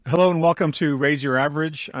Hello and welcome to Raise Your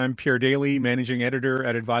Average. I'm Pierre Daly, managing editor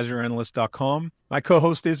at advisoranalyst.com. My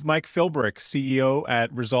co-host is Mike Philbrick, CEO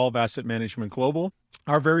at Resolve Asset Management Global.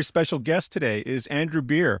 Our very special guest today is Andrew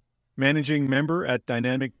Beer, managing member at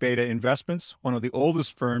Dynamic Beta Investments, one of the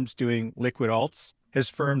oldest firms doing liquid alts. His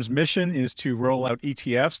firm's mission is to roll out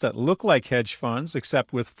ETFs that look like hedge funds,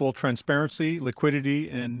 except with full transparency, liquidity,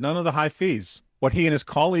 and none of the high fees. What he and his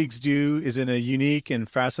colleagues do is in a unique and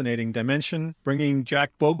fascinating dimension, bringing Jack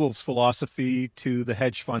Bogle's philosophy to the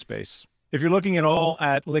hedge fund space. If you're looking at all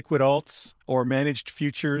at liquid alts or managed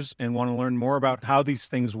futures and want to learn more about how these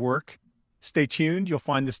things work, stay tuned. You'll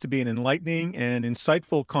find this to be an enlightening and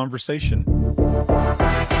insightful conversation.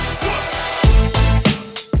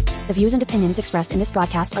 The views and opinions expressed in this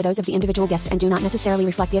broadcast are those of the individual guests and do not necessarily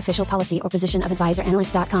reflect the official policy or position of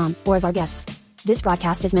advisoranalyst.com or of our guests. This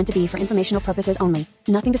broadcast is meant to be for informational purposes only.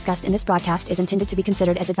 Nothing discussed in this broadcast is intended to be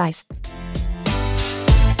considered as advice.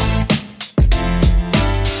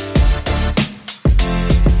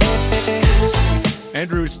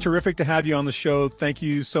 Andrew, it's terrific to have you on the show. Thank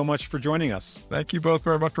you so much for joining us. Thank you both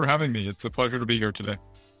very much for having me. It's a pleasure to be here today.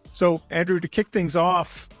 So, Andrew, to kick things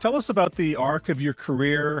off, tell us about the arc of your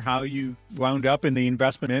career, how you wound up in the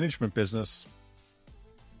investment management business.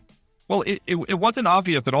 Well, it wasn't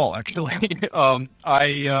obvious at all, actually.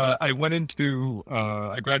 I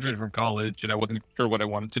graduated from college and I wasn't sure what I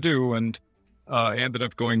wanted to do, and I ended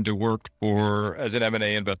up going to work as an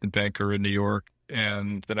M&A investment banker in New York,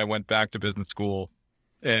 and then I went back to business school,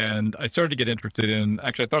 and I started to get interested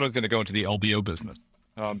I thought I was going to go into the LBO business.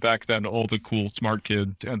 Back then, all the cool, smart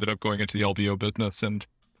kids ended up going into the LBO business,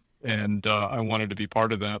 and I wanted to be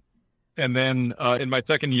part of that. And then in my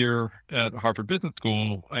second year at Harvard Business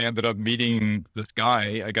School, I ended up meeting this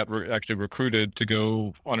guy. I got actually recruited to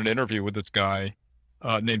go on an interview with this guy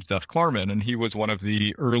named Seth Klarman, and he was one of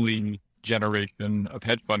the early generation of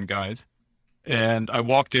hedge fund guys. And I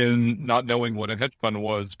walked in not knowing what a hedge fund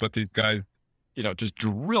was, but these guys, just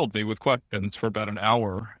drilled me with questions for about an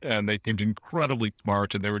hour, and they seemed incredibly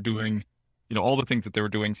smart, and they were doing, all the things that they were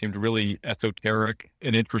doing seemed really esoteric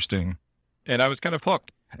and interesting. And I was kind of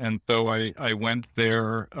hooked. And so I went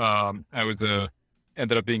there.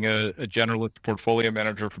 Ended up being a generalist portfolio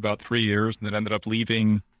manager for about 3 years, and then ended up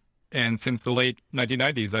leaving. And since the late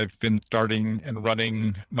 1990s, I've been starting and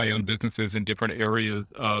running my own businesses in different areas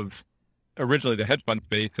of originally the hedge fund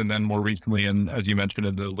space, and then more recently, as you mentioned,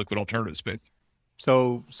 in the liquid alternative space.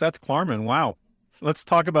 So Seth Klarman, wow. Let's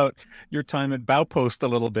talk about your time at Baupost a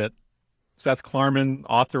little bit. Seth Klarman,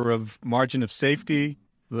 author of Margin of Safety,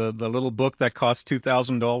 the little book that costs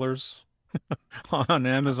 $2,000 on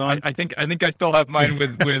Amazon. I think I still have mine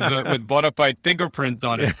with bona fide fingerprints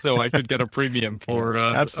on it, so I could get a premium for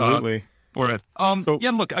absolutely for it.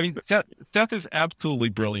 Look, I mean, Seth is absolutely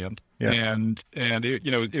brilliant, and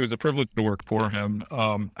it was a privilege to work for him.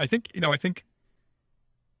 I think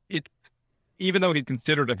it's, even though he's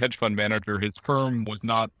considered a hedge fund manager, his firm was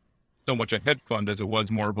not so much a hedge fund as it was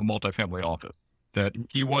more of a multifamily office. That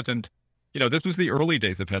he wasn't. This was the early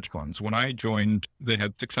days of hedge funds. When I joined, they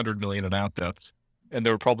had $600 million in assets, and they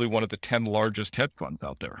were probably one of the 10 largest hedge funds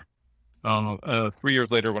out there. 3 years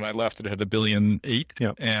later, when I left, it had $1.8 billion.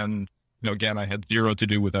 Yep. And, again, I had zero to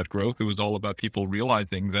do with that growth. It was all about people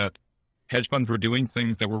realizing that hedge funds were doing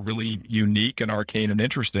things that were really unique and arcane and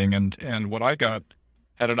interesting. And what I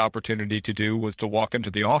had an opportunity to do was to walk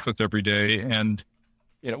into the office every day and,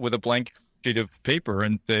 with a blank sheet of paper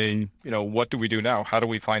and say, what do we do now? How do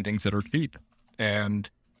we find things that are cheap? And,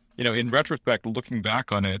 in retrospect, looking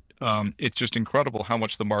back on it, it's just incredible how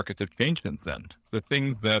much the markets have changed since then. The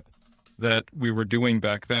things that we were doing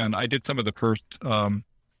back then, I did some of the first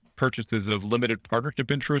purchases of limited partnership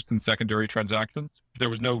interest in secondary transactions. There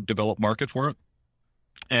was no developed market for it.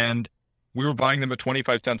 And we were buying them at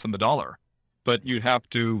 25 cents on the dollar. But you'd have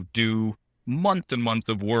to do months and months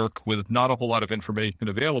of work with not a whole lot of information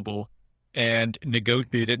available, and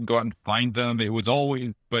negotiate it and go out and find them. It was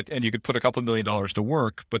always, and you could put a couple $1 million to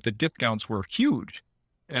work, but the discounts were huge.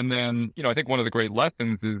 And then, I think one of the great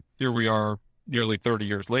lessons is here we are nearly 30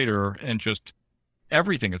 years later, and just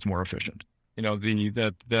everything is more efficient.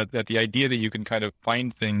 The idea that you can kind of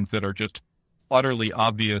find things that are just utterly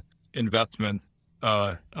obvious investments,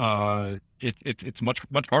 it's much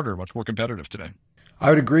harder, much more competitive today. I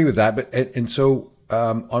would agree with that. But so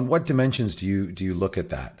on what dimensions do you look at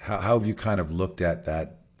that? How have you kind of looked at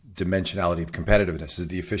that dimensionality of competitiveness? Is it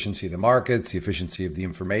the efficiency of the markets, the efficiency of the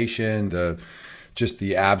information, just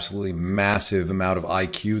the absolutely massive amount of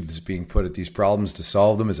IQ that's being put at these problems to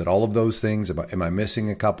solve them? Is it all of those things? Am I missing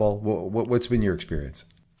a couple? What's been your experience?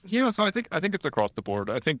 So I think it's across the board.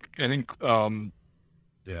 I think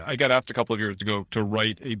Yeah, I got asked a couple of years ago to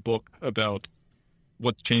write a book about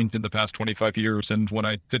what's changed in the past 25 years, and when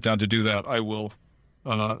I sit down to do that, I will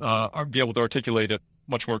I'll be able to articulate it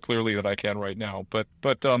much more clearly than I can right now. But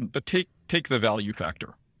take the value factor,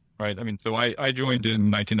 right? I mean, so I joined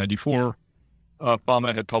in 1994.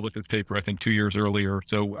 Fama had published this paper, I think, 2 years earlier,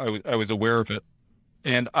 so I was aware of it,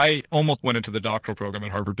 and I almost went into the doctoral program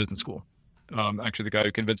at Harvard Business School. Actually, the guy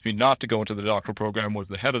who convinced me not to go into the doctoral program was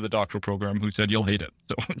the head of the doctoral program, who said, "You'll hate it."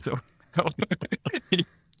 So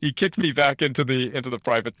he kicked me back into the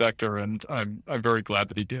private sector, and I'm very glad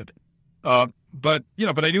that he did. But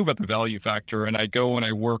I knew about the value factor, and I go and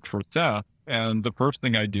I work for Seth, and the first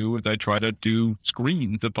thing I do is I try to do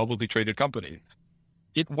screens of publicly traded companies.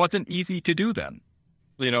 It wasn't easy to do then.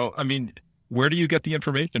 I mean, where do you get the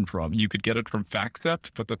information from? You could get it from FactSet,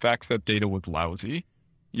 but the FactSet data was lousy.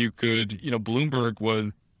 You could, Bloomberg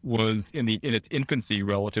was in its infancy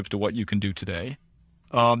relative to what you can do today.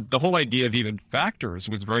 The whole idea of even factors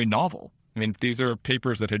was very novel. I mean, these are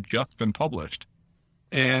papers that had just been published.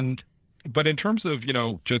 But in terms of,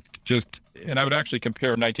 and I would actually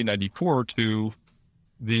compare 1994 to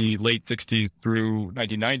the late 60s through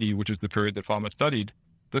 1990, which is the period that Fama studied,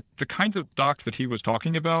 the kinds of stocks that he was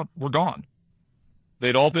talking about were gone.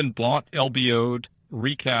 They'd all been bought, LBO'd,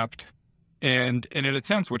 recapped, and in a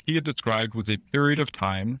sense, what he had described was a period of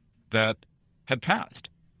time that had passed.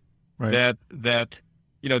 Right. That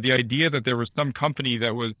the idea that there was some company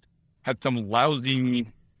that had some lousy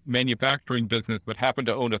manufacturing business but happened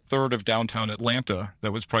to own a third of downtown Atlanta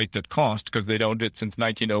that was priced at cost because they'd owned it since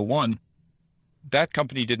 1901, that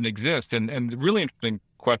company didn't exist. And the really interesting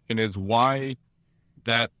question is why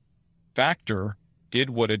that factor did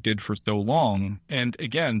what it did for so long. And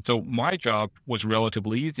again, so my job was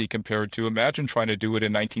relatively easy compared to, imagine trying to do it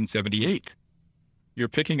in 1978. You're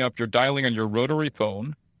dialing on your rotary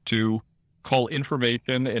phone to call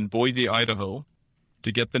information in Boise, Idaho,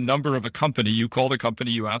 to get the number of a company. You call the company,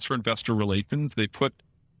 you ask for investor relations. They put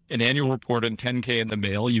an annual report in 10K in the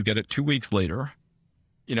mail. You get it 2 weeks later.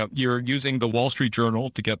 You're using the Wall Street Journal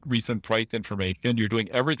to get recent price information. You're doing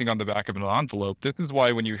everything on the back of an envelope. This is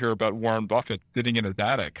why when you hear about Warren Buffett sitting in his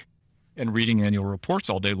attic and reading annual reports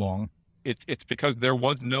all day long, it's because there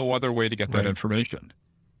was no other way to get that information.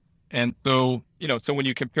 And so, so when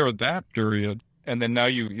you compare that period, and then now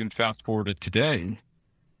you can fast forward to today,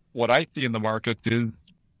 what I see in the market is,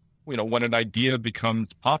 when an idea becomes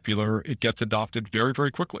popular, it gets adopted very,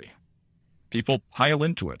 very quickly. People pile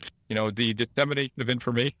into it. The dissemination of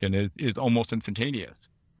information is almost instantaneous.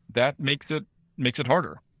 That makes it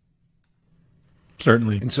harder.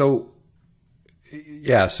 Certainly. And so,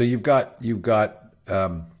 yeah, so you've got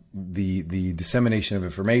the dissemination of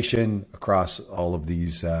information across all of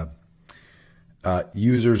these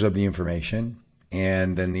users of the information,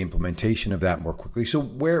 and then the implementation of that more quickly. So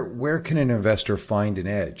where can an investor find an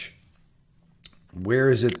edge? Where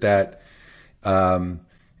is it that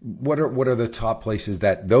what are the top places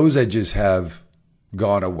that those edges have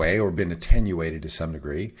gone away or been attenuated to some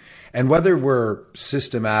degree? And whether we're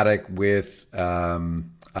systematic with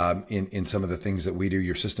in some of the things that we do,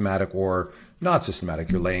 you're systematic or not systematic,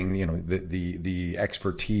 you're laying the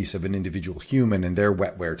expertise of an individual human and their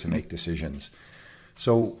wetware to make decisions.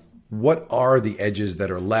 So what are the edges that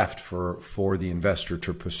are left for the investor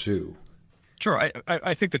to pursue? Sure.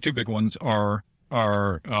 I think the two big ones are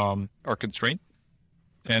constraints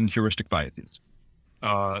and heuristic biases.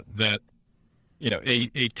 That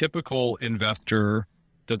a typical investor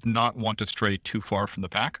does not want to stray too far from the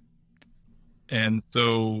pack. And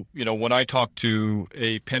so, when I talk to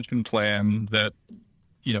a pension plan that,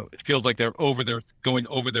 it feels like they're going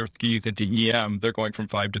over their skis into EM, they're going from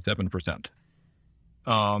 5 to 7%.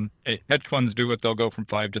 Hedge funds do it, they'll go from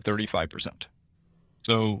 5 to 35%.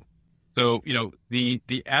 So,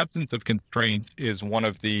 the absence of constraints is one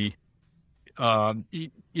of the,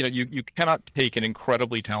 you cannot take an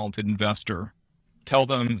incredibly talented investor, tell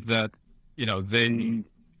them that,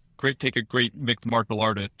 take a great mixed martial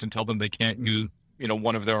artist and tell them they can't use,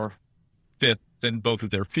 one of their fists and both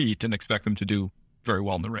of their feet and expect them to do very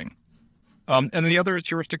well in the ring. And the other is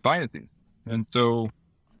heuristic biases. And so,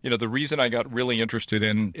 the reason I got really interested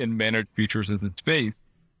in managed futures as a space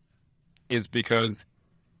is because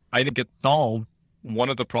I think it solves one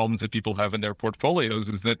of the problems that people have in their portfolios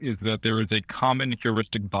is that there is a common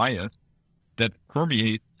heuristic bias that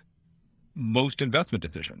permeates most investment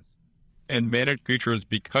decisions. And managed futures,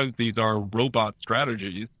 because these are robot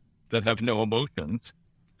strategies that have no emotions,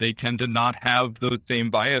 they tend to not have those same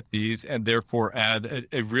biases and therefore add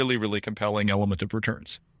a really, really compelling element of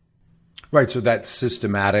returns. Right. So that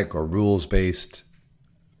systematic or rules-based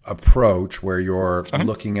approach where you're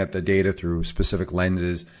looking at the data through specific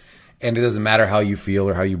lenses, and it doesn't matter how you feel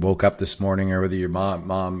or how you woke up this morning or whether your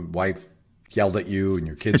wife yelled at you and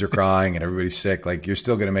your kids are crying and everybody's sick, like you're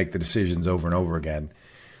still going to make the decisions over and over again.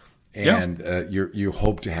 And you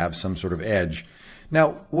hope to have some sort of edge.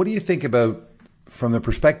 Now, what do you think about, from the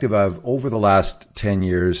perspective of over the last 10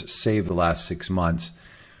 years, save the last 6 months,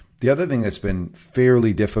 the other thing that's been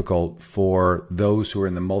fairly difficult for those who are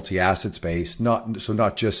in the multi-asset space, not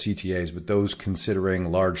just CTAs, but those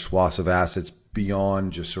considering large swaths of assets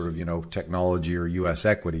beyond just sort of, technology or US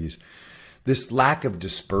equities, this lack of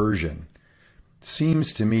dispersion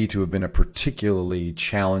seems to me to have been a particularly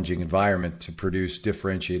challenging environment to produce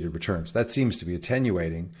differentiated returns. That seems to be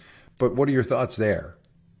attenuating, but what are your thoughts there?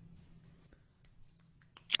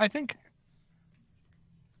 I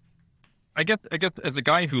guess as a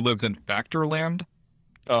guy who lives in factor land,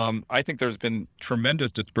 I think there's been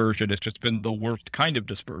tremendous dispersion. It's just been the worst kind of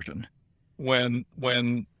dispersion. When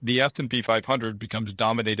the S&P 500 becomes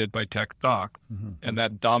dominated by tech stocks, and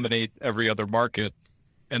that dominates every other market,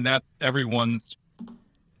 and that's everyone's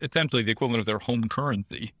essentially the equivalent of their home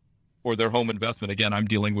currency or their home investment. Again, I'm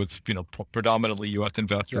dealing with predominantly U.S.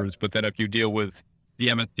 investors, but then if you deal with the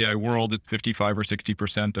MSCI World, it's 55 or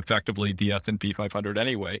 60% effectively the S&P 500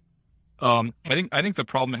 anyway. I think the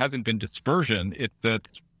problem hasn't been dispersion; it's that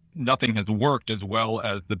nothing has worked as well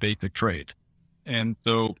as the basic trade. And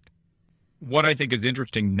so, what I think is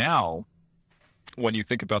interesting now, when you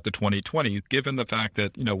think about the 2020s, given the fact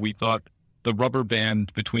that we thought the rubber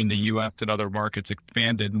band between the U.S. and other markets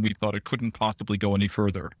expanded, and we thought it couldn't possibly go any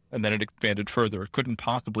further, and then it expanded further. It couldn't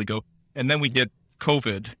possibly go, and then we get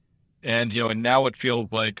COVID, and and now it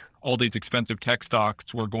feels like all these expensive tech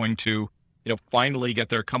stocks were going to finally get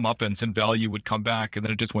their comeuppance and value would come back, and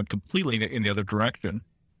then it just went completely in the other direction.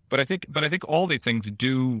 But I think all these things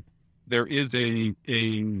do. There is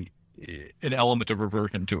an element of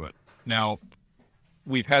reversion to it. Now,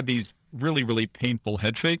 we've had these really, really painful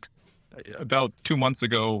head fakes. About 2 months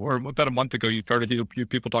ago, or about a month ago, you started to hear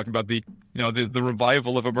people talking about the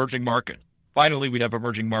revival of emerging markets. Finally, we have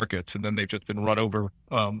emerging markets, and then they've just been run over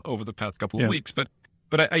the past couple of weeks. But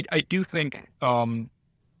I do think.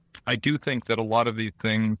 I do think that a lot of these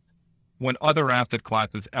things, when other asset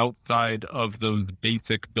classes outside of those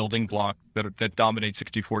basic building blocks that dominate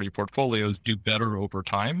 60/40 portfolios do better over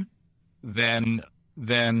time, then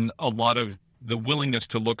a lot of the willingness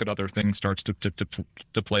to look at other things starts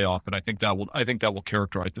to play off, and I think that will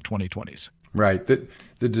characterize the 2020s. Right.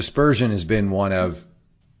 The dispersion has been one of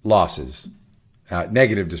losses.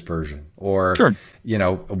 Negative dispersion, or sure.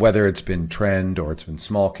 Whether it's been trend or it's been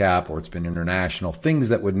small cap or it's been international, things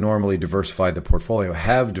that would normally diversify the portfolio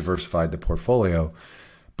have diversified the portfolio,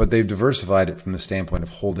 but they've diversified it from the standpoint of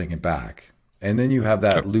holding it back. And then you have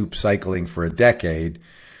that loop cycling for a decade,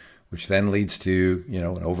 which then leads to an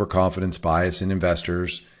overconfidence bias in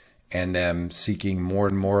investors and them seeking more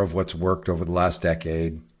and more of what's worked over the last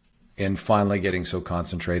decade, and finally getting so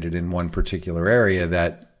concentrated in one particular area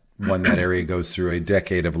that when that area goes through a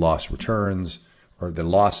decade of lost returns, or the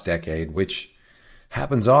lost decade, which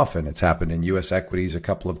happens often. It's happened in U.S. equities a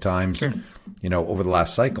couple of times, over the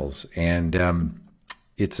last cycles. And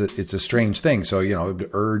it's a strange thing. So, I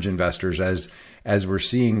would urge investors, as we're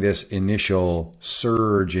seeing this initial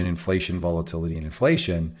surge in inflation, volatility and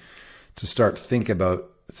inflation, to start thinking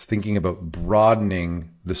about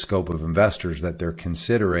broadening the scope of investors that they're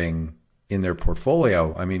considering in their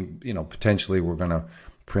portfolio. I mean, potentially we're going to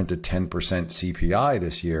print a 10% CPI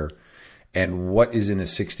this year. And what is in a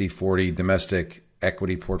 60/40 domestic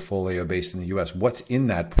equity portfolio based in the US? What's in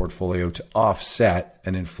that portfolio to offset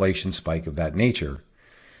an inflation spike of that nature?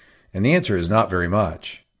 And the answer is not very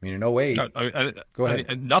much. I mean, in 08, go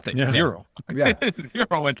ahead. Nothing, zero. Yeah.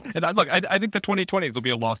 Zero. And look, I think the 2020s will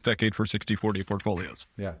be a lost decade for 60/40 portfolios.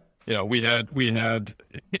 Yeah. We had,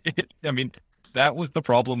 I mean, that was the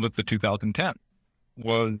problem with the 2010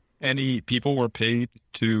 was people were paid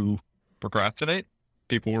to procrastinate.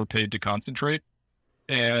 People were paid to concentrate.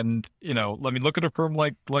 And, look at a firm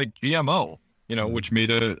like GMO, which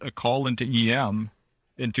made a call into EM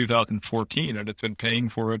in 2014, and it's been paying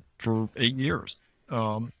for it for 8 years.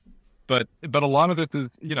 But a lot of this is,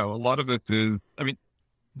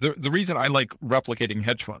 the reason I like replicating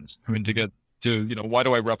hedge funds, why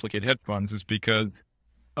do I replicate hedge funds is because,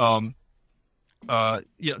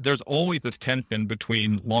 there's always this tension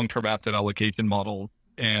between long-term asset allocation models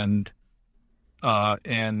and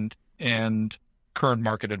current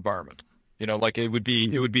market environment. It would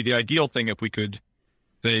be the ideal thing if we could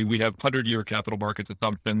say we have 100-year capital markets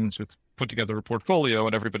assumptions, just put together a portfolio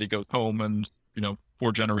and everybody goes home and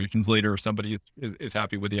 4 generations later somebody is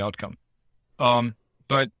happy with the outcome.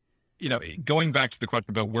 But, going back to the question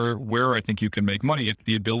about where I think you can make money, it's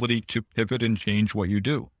the ability to pivot and change what you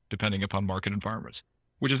do depending upon market environments,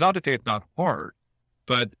 which is not to say it's not hard,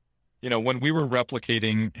 but when we were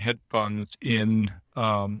replicating hedge funds and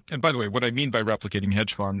by the way, what I mean by replicating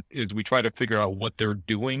hedge funds is we try to figure out what they're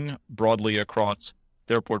doing broadly across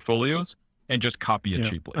their portfolios and just copy it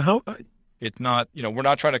cheaply. It's not, we're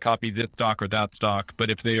not trying to copy this stock or that stock, but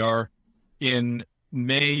if they are in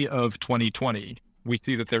May of 2020, we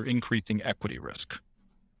see that they're increasing equity risk.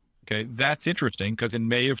 Okay, that's interesting because in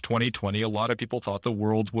May of 2020, a lot of people thought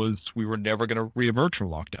we were never going to reemerge from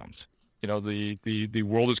lockdowns. The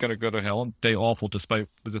world is going to go to hell and stay awful despite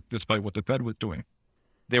what the Fed was doing.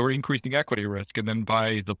 They were increasing equity risk. And then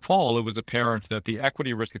by the fall, it was apparent that the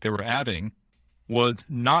equity risk that they were adding was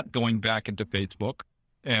not going back into Facebook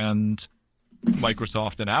and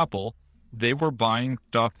Microsoft and Apple. They were buying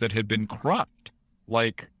stuff that had been crushed,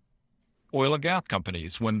 like oil and gas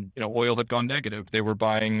companies. When oil had gone negative, they were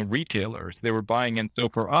buying retailers. They were buying, and so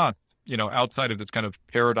for us, outside of this kind of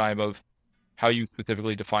paradigm of how you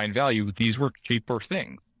specifically define value, these were cheaper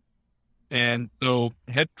things. And so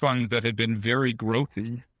hedge funds that had been very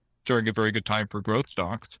growthy during a very good time for growth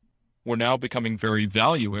stocks were now becoming very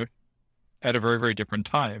value-ish at a very, very different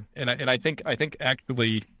time. And I think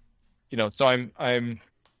actually, so I'm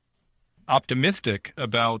optimistic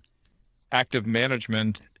about active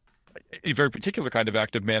management, a very particular kind of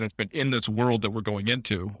active management in this world that we're going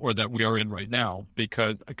into, or that we are in right now,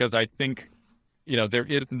 because I think, there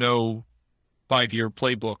is no 5-year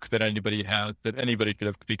playbook that anybody has that anybody should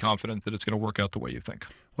have to be confident that it's going to work out the way you think.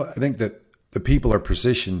 Well, I think that the people are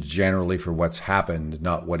positioned generally for what's happened,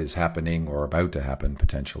 not what is happening or about to happen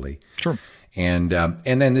potentially. Sure. And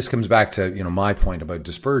then this comes back to my point about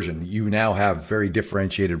dispersion. You now have very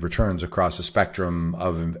differentiated returns across a spectrum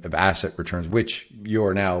of asset returns, which you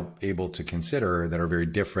are now able to consider that are very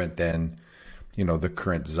different than the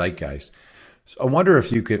current zeitgeist. So I wonder if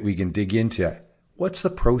we can dig into what's the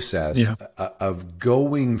process of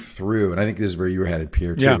going through, and I think this is where you were headed,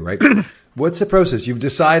 Pierre, too, right? What's the process? You've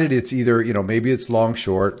decided it's either, maybe it's long,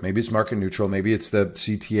 short, maybe it's market neutral, maybe it's the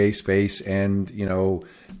CTA space and,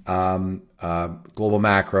 global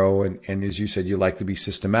macro. And as you said, you like to be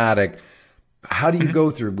systematic. How do you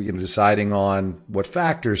go through, deciding on what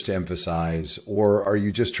factors to emphasize, or are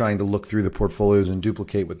you just trying to look through the portfolios and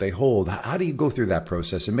duplicate what they hold? How do you go through that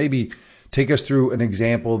process? And maybe take us through an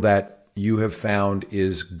example that you have found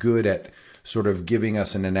is good at sort of giving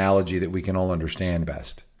us an analogy that we can all understand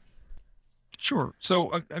best. Sure.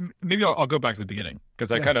 So maybe I'll go back to the beginning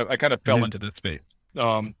because I kind of fell into this space.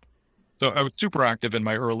 So I was super active in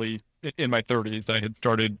my 30s. I had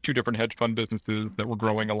started 2 different hedge fund businesses that were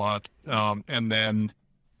growing a lot. And then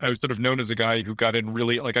I was sort of known as a guy who got in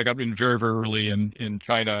I got in very, very early in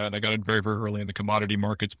China, and I got in very, very early in the commodity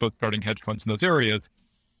markets, both starting hedge funds in those areas.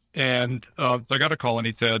 And so I got a call and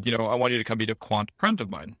he said, I want you to come meet a quant friend of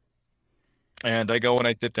mine. And I go and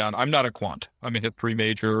I sit down. I'm not a quant. I'm a history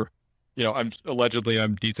major. I'm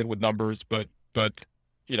decent with numbers, but I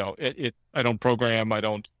don't program. I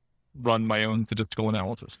don't run my own statistical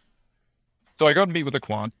analysis. So I go and meet with a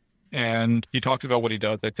quant and he talks about what he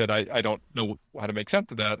does. I said, I don't know how to make sense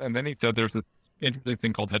of that. And then he said, there's this interesting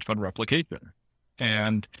thing called hedge fund replication.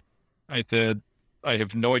 And I said, I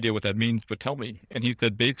have no idea what that means, but tell me. And he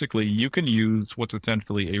said, basically, you can use what's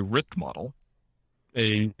essentially a risk model,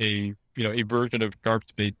 a version of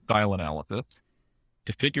Sharpe-based style analysis,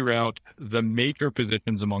 to figure out the major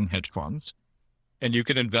positions among hedge funds, and you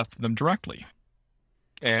can invest in them directly.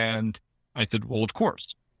 And I said, well, of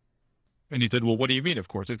course. And he said, well, what do you mean, of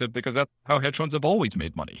course? I said, because that's how hedge funds have always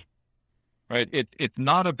made money, right? It's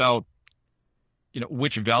not about,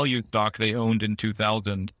 which value stock they owned in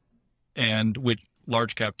 2000 and which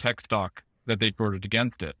large cap tech stock that they shorted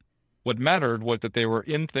against it. What mattered was that they were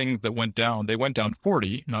in things that went down. They went down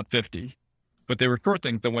 40, not 50, but they were short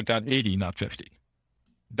things that went down 80, not 50.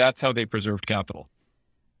 That's how they preserved capital.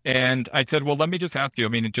 And I said, well, let me just ask you,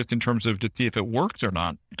 just in terms of to see if it works or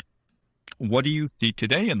not, what do you see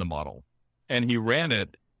today in the model? And he ran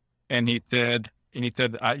it and he said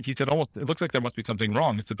almost, it looks like there must be something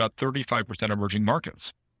wrong. It's about 35% emerging markets.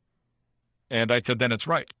 And I said, then it's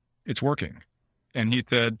right. It's working. And he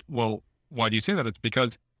said, well, why do you say that? It's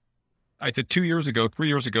because I said 3 years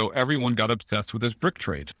ago, everyone got obsessed with this brick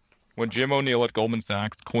trade. When Jim O'Neill at Goldman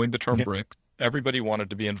Sachs coined the term bricks, everybody wanted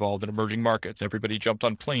to be involved in emerging markets. Everybody jumped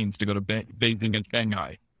on planes to go to Beijing and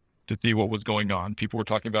Shanghai to see what was going on. People were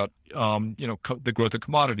talking about, the growth of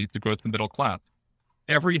commodities, the growth of the middle class.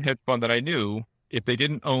 Every hedge fund that I knew, if they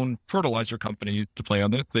didn't own fertilizer companies to play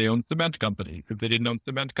on this, they owned cement companies. If they didn't own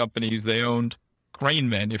cement companies, they owned crane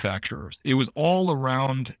manufacturers. It was all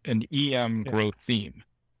around an EM growth theme.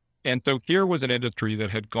 And so here was an industry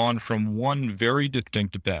that had gone from one very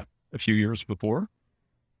distinct bet a few years before,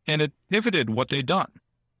 and it pivoted what they'd done.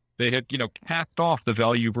 They had, cast off the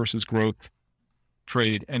value versus growth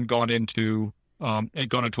trade and gone into a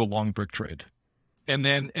long brick trade. And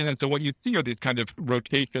then so what you see are these kind of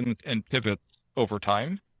rotations and pivots over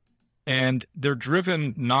time, and they're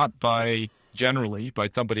driven not generally by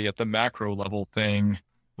somebody at the macro level saying,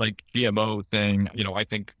 like GMO saying, I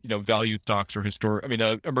think, value stocks are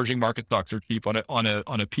emerging market stocks are cheap on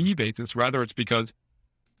a PE basis. Rather, it's because,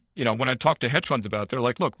 when I talk to hedge funds about it, they're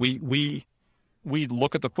like, look, we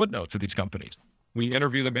look at the footnotes of these companies. We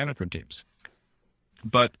interview the management teams.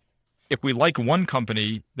 But if we like one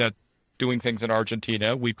company that's doing things in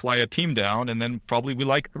Argentina, we fly a team down, and then probably we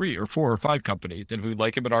like 3 or 4 or 5 companies. And if we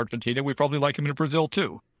like them in Argentina, we probably like them in Brazil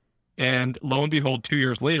too. And lo and behold, 2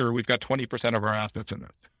 years later, we've got 20% of our assets in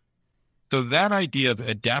this. So that idea of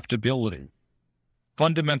adaptability,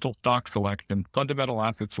 fundamental stock selection, fundamental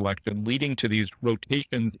asset selection, leading to these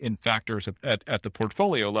rotations in factors at the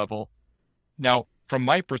portfolio level. Now, from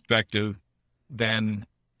my perspective, then,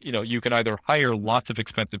 you can either hire lots of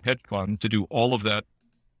expensive hedge funds to do all of that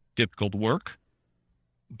difficult work,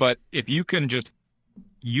 but if you can just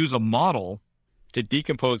use a model to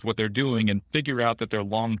decompose what they're doing and figure out that they're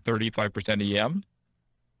long 35% EM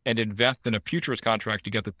and invest in a futures contract to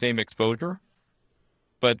get the same exposure,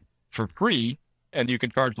 but for free, and you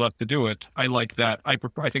can charge less to do it, I like that. I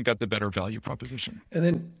think that's a better value proposition. And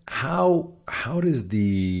then how does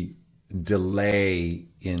the delay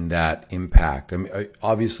in that impact? I mean,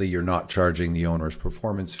 obviously you're not charging the owners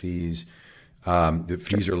performance fees. The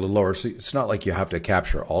fees are a little lower, so it's not like you have to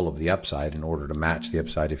capture all of the upside in order to match the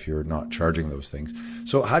upside if you're not charging those things.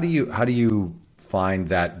 So how do you find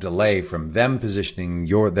that delay from them positioning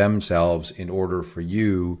themselves in order for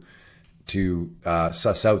you to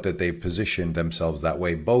suss out that they positioned themselves that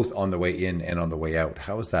way, both on the way in and on the way out?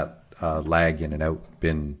 How has that lag in and out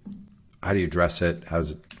been? How do you address it? How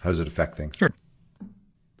does it affect things? Sure.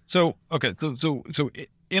 So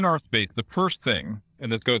in our space, the first thing,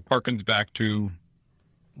 and this harkens back to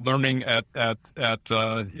learning at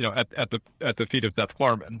the feet of Seth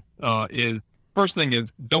Klarman, is first thing is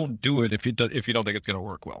don't do it if you don't think it's going to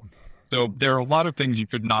work well. So there are a lot of things you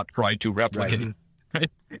should not try to replicate. Right?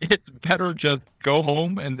 It's better just go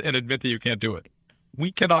home and admit that you can't do it.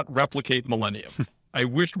 We cannot replicate Millennium. I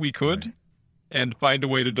wish we could. Right. And find a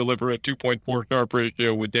way to deliver a 2.4 Sharpe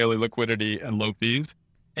ratio with daily liquidity and low fees.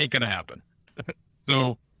 Ain't going to happen.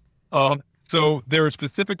 So there are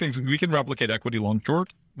specific things we can replicate: equity long short,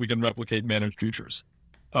 we can replicate managed futures,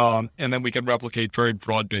 and then we can replicate very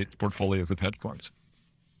broad-based portfolios of hedge funds.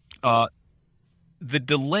 The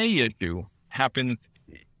delay issue happens.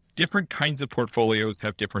 Different kinds of portfolios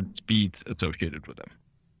have different speeds associated with them.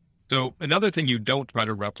 So another thing you don't try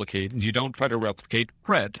to replicate is you don't try to replicate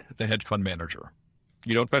Fred, the hedge fund manager.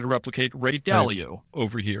 You don't try to replicate Ray Dalio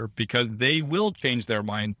over here, because they will change their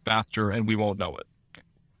mind faster and we won't know it.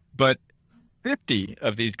 But 50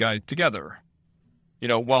 of these guys together,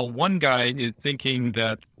 while one guy is thinking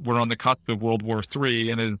that we're on the cusp of World War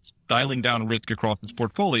III and is dialing down risk across his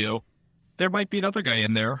portfolio, there might be another guy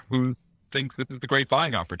in there who thinks this is a great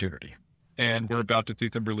buying opportunity. And we're about to see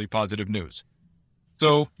some really positive news.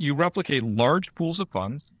 So you replicate large pools of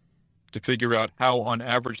funds to figure out how, on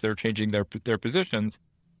average, they're changing their positions.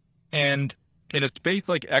 And in a space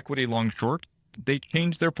like equity long short, they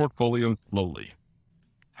change their portfolios slowly.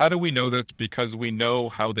 How do we know this? Because we know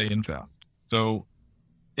how they invest. So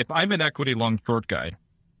if I'm an equity long short guy,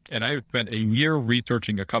 and I've spent a year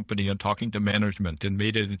researching a company and talking to management and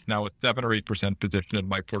made it now a 7 or 8% position in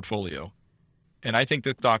my portfolio, and I think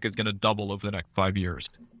this stock is going to double over the next 5 years,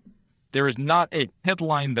 there is not a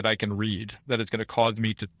headline that I can read that is going to cause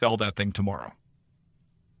me to sell that thing tomorrow.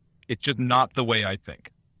 It's just not the way I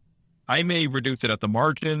think. I may reduce it at the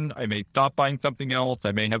margin. I may stop buying something else.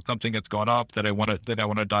 I may have something that's gone up that I want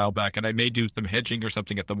to dial back, and I may do some hedging or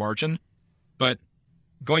something at the margin. But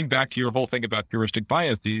going back to your whole thing about heuristic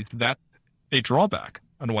biases, that's a drawback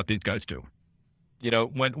on what these guys do.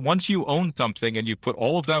 Once you own something and you put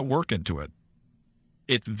all of that work into it,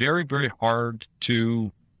 it's very, very hard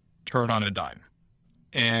to turn on a dime.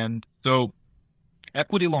 And so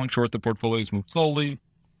equity long short, the portfolios move slowly.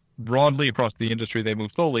 Broadly across the industry, they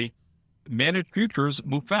move slowly. Managed futures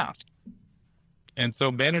move fast. And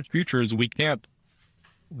so managed futures, we can't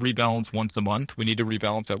rebalance once a month. We need to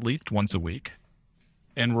rebalance at least once a week.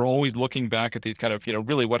 And we're always looking back at these kind of,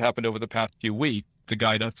 really what happened over the past few weeks to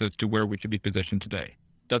guide us as to where we should be positioned today.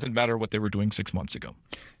 Doesn't matter what they were doing 6 months ago.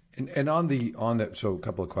 And on the so a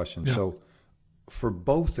couple of questions. Yeah. So for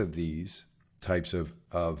both of these types of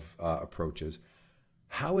approaches,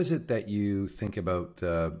 how is it that you think about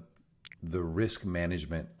the risk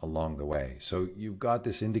management along the way? So you've got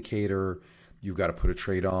this indicator, you've got to put a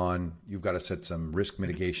trade on, you've got to set some risk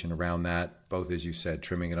mitigation around that, both, as you said,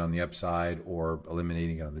 trimming it on the upside or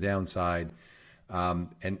eliminating it on the downside.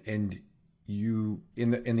 And you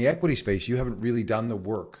in the equity space, you haven't really done the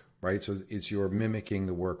work, right? So you're mimicking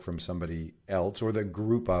the work from somebody else or the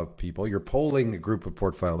group of people. You're polling a group of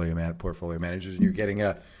portfolio managers, and you're getting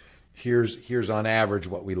here's on average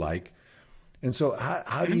what we like. And so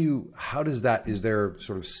how does that, is there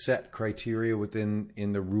sort of set criteria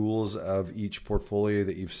in the rules of each portfolio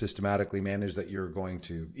that you've systematically managed that you're going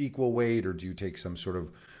to equal weight, or do you take some sort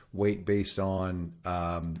of weight based on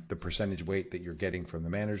the percentage weight that you're getting from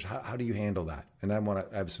the managers? How do you handle that? And I want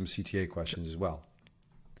to have some CTA questions as well.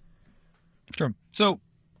 Sure. So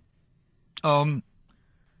the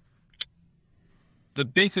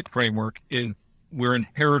basic framework is we're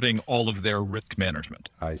inheriting all of their risk management.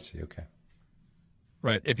 I see. Okay.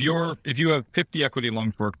 Right. If you have 50 equity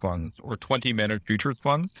long short funds or 20 managed futures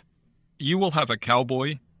funds, you will have a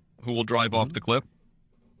cowboy who will drive off the cliff.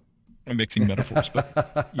 I'm mixing metaphors,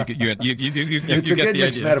 but you it's a good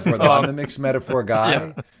mixed metaphor. Though. I'm the mixed metaphor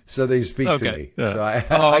guy, so they speak to me. Yeah. So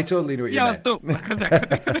I totally know what you meant.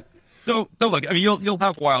 So look, I mean, you'll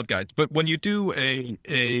have wild guys, but when you do like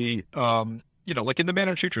in the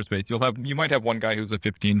managed futures space, you might have one guy who's a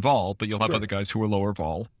 15 vol, but you'll have other guys who are lower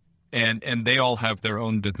vol. And they all have their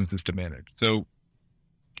own businesses to manage. So,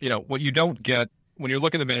 what you don't get when you're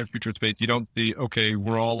looking at the managed future space, you don't see, okay,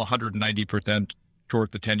 we're all 190%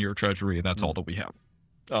 short the 10-year treasury, and that's all that we have.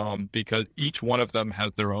 Because each one of them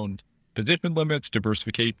has their own position limits,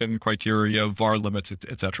 diversification criteria, VAR limits,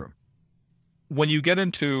 et cetera. When you get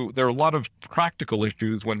into, there are a lot of practical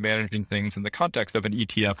issues when managing things in the context of an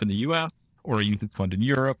ETF in the US or a UCITS fund in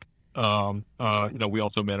Europe. We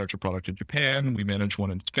also manage a product in Japan. We manage one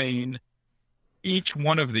in Spain. Each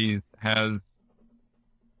one of these has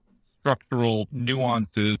structural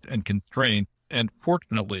nuances and constraints. And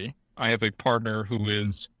fortunately, I have a partner who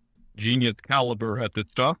is genius caliber at this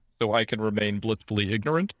stuff, so I can remain blissfully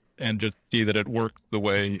ignorant and just see that it works the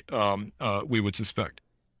way we would suspect.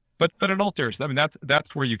 But in all seriousness, I mean,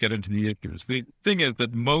 that's where you get into the issues. The thing is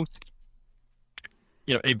that most,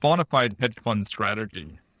 a bona fide hedge fund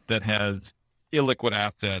strategy that has illiquid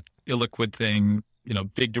assets, illiquid things,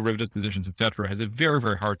 big derivative positions, et cetera, has a very,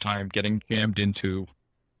 very hard time getting jammed into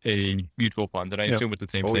a mutual fund. And I assume it's the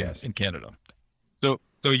same thing in Canada.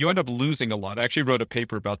 So you end up losing a lot. I actually wrote a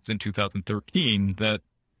paper about this in 2013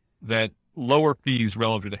 that lower fees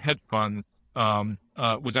relative to hedge funds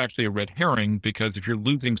was actually a red herring, because if you're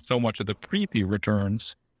losing so much of the pre-fee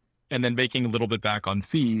returns and then making a little bit back on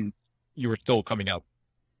fees, you are still coming out,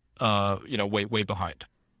 way behind.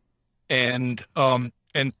 And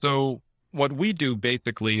so what we do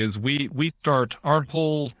basically is we start our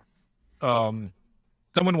whole,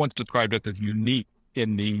 someone once described us as unique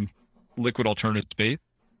in the liquid alternative space,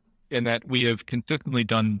 in that we have consistently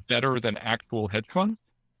done better than actual hedge funds,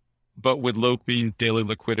 but with low fees, daily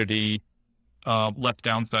liquidity, less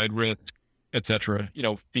downside risk, et cetera,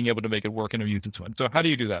 being able to make it work in a UCITS fund. So how do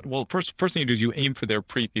you do that? Well, first thing you do is you aim for their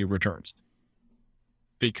pre-fee returns,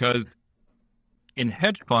 because in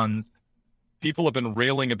hedge funds, people have been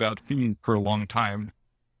railing about fees for a long time.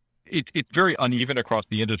 It's very uneven across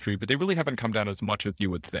the industry, but they really haven't come down as much as you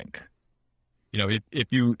would think. If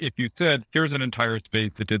you said, here's an entire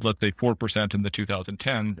space that did, let's say, 4% in the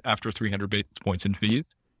 2010s after 300 basis points in fees,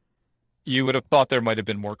 you would have thought there might have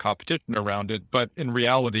been more competition around it. But in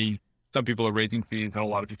reality, some people are raising fees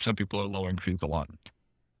and some people are lowering fees a lot.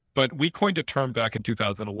 But we coined a term back in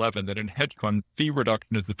 2011 that in hedge funds, fee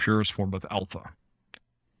reduction is the purest form of alpha.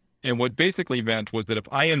 And what basically meant was that if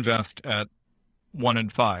I invest at 1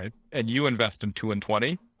 and 5 and you invest in 2 and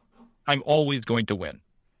 20, I'm always going to win.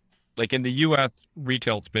 Like in the U.S.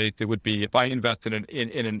 retail space, it would be if I invest in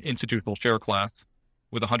an institutional share class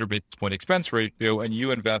with a 100 basis point expense ratio and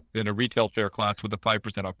you invest in a retail share class with a 5%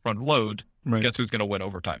 upfront load, guess who's going to win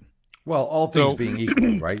over time? Well, all things being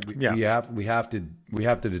equal, right? We have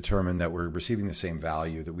to determine that we're receiving the same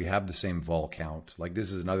value, that we have the same vol count. Like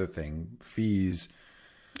this is another thing. Fees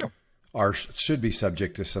should be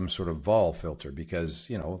subject to some sort of vol filter, because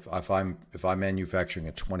if I'm manufacturing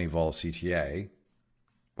a 20 vol CTA,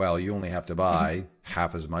 well, you only have to buy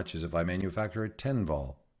half as much as if I manufacture a 10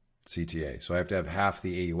 vol CTA. So I have to have half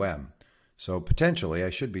the AUM. So potentially I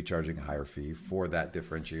should be charging a higher fee for that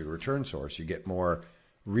differentiated return source. You get more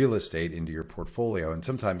real estate into your portfolio, and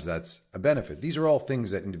sometimes that's a benefit. These are all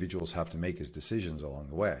things that individuals have to make as decisions along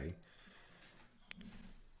the way.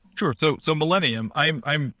 Sure. So Millennium,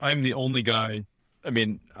 I'm the only guy. I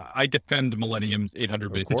mean, I defend Millennium's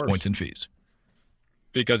 800 basis points in fees,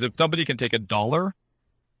 because if somebody can take $1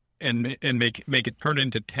 and make it turn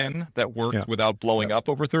into 10 that works without blowing up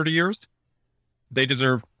over 30 years, they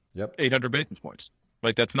deserve 800 basis points.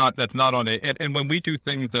 Like that's not on a, and when we do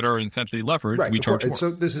things that are essentially leveraged, we charge more.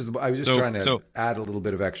 So this is, I was just trying to add a little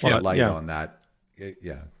bit of extra light on that.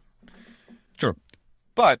 Yeah. Sure.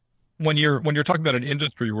 But when you're talking about an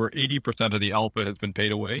industry where 80% of the alpha has been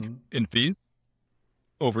paid away in fees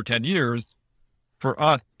over 10 years, for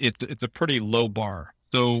us, it's a pretty low bar.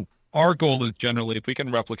 So our goal is generally, if we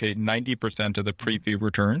can replicate 90% of the pre-fee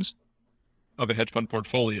returns of a hedge fund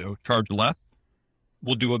portfolio, charge less,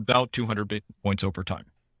 we'll do about 200 basis points over time.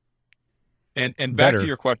 And back to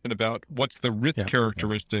your question about what's the risk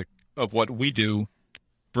characteristic of what we do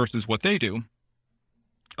versus what they do,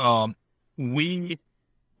 we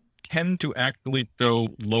tend to actually show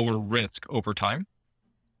lower risk over time,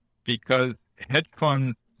 because hedge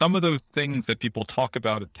funds, some of those things that people talk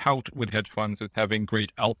about, tout with hedge funds as having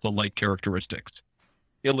great alpha-like characteristics,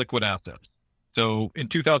 illiquid assets. So in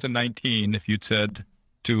 2019, if you'd said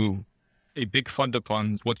to a big fund of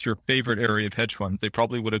funds, what's your favorite area of hedge funds? They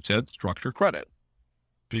probably would have said structured credit,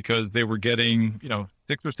 because they were getting,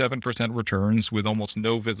 6 or 7% returns with almost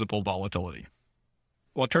no visible volatility.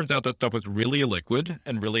 Well, it turns out that stuff was really illiquid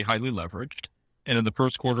and really highly leveraged. And in the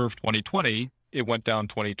first quarter of 2020, it went down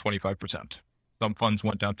 25%. Some funds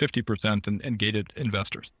went down 50% and gated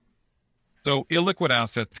investors. So illiquid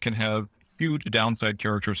assets can have huge downside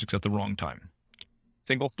characteristics at the wrong time.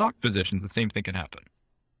 Single stock positions, the same thing can happen.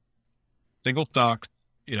 Single stocks,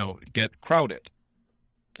 get crowded.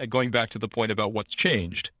 And going back to the point about what's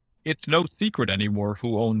changed, it's no secret anymore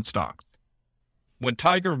who owns stocks. When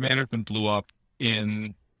Tiger Management blew up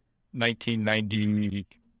in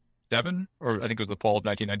 1997, or I think it was the fall of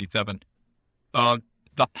 1997, the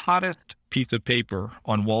hottest piece of paper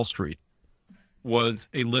on Wall Street was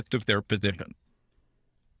a list of their positions.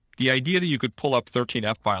 The idea that you could pull up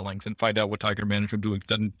 13F filings and find out what Tiger Management was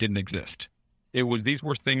doing didn't exist. These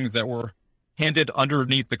were things that were handed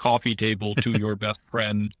underneath the coffee table to your best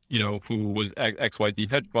friend, who was XYZ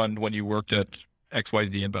hedge fund when you worked at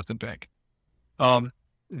XYZ investment bank.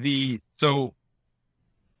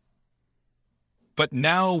 But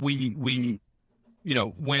now we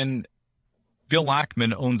when Bill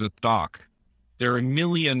Ackman owns a stock, there are a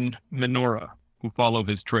million Menora who follow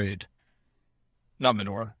his trade. Not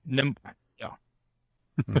Menora, Nemora,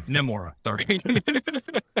 sorry.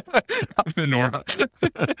 Not Menora.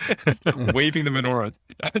 Waving the menorah.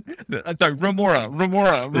 Sorry, Remora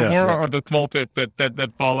are the small fish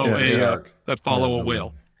that follow a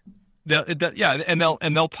whale.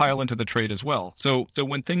 And they'll pile into the trade as well. So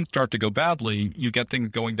when things start to go badly, you get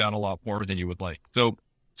things going down a lot more than you would like. So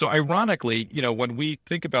ironically, when we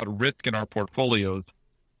think about risk in our portfolios,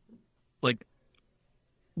 like,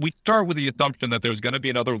 we start with the assumption that there's going to be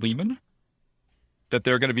another Lehman, that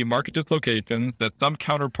there are going to be market dislocations, that some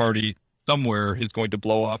counterparty somewhere is going to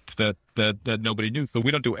blow up that nobody knew. So we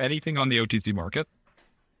don't do anything on the OTC market.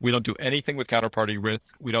 We don't do anything with counterparty risk.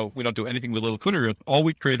 We don't do anything with liquidity risk. All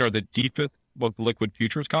we trade are the deepest, most liquid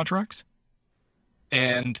futures contracts,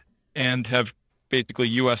 and have basically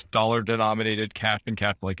U.S. dollar denominated cash and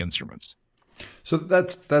cash-like instruments. So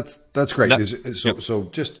that's great. So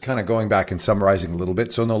just kind of going back and summarizing a little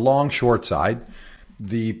bit. So on the long short side,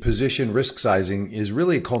 the position risk sizing is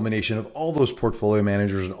really a culmination of all those portfolio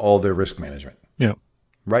managers and all their risk management. Yeah.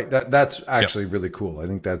 Right. That's actually really cool. I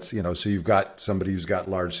think that's, so you've got somebody who's got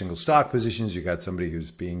large single stock positions. You've got somebody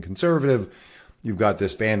who's being conservative. You've got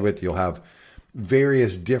this bandwidth. You'll have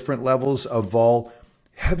various different levels of vol.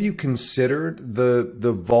 Have you considered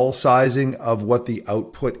the vol sizing of what the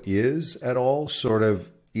output is at all, sort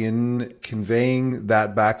of in conveying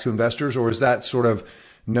that back to investors? Or is that sort of,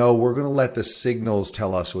 no, we're going to let the signals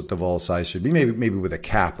tell us what the vol size should be, maybe with a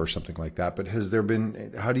cap or something like that. But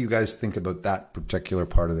how do you guys think about that particular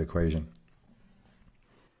part of the equation?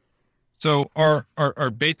 So our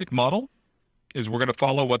basic model is we're going to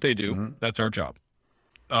follow what they do. Mm-hmm. That's our job.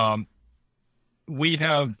 We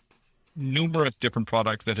have numerous different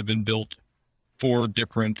products that have been built for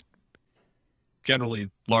different, generally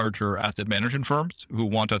larger asset management firms who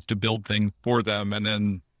want us to build things for them, and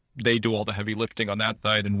then they do all the heavy lifting on that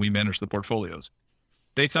side and we manage the portfolios.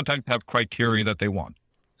 They sometimes have criteria that they want.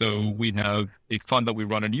 So we have a fund that we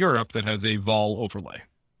run in Europe that has a vol overlay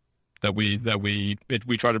that we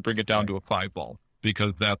try to bring it down to a 5 vol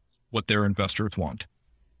because that's what their investors want.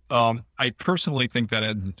 I personally think that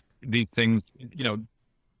as these things,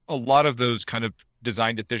 a lot of those kind of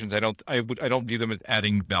design decisions, I don't view them as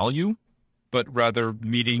adding value. but rather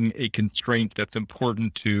meeting a constraint that's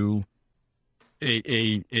important to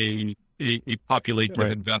a population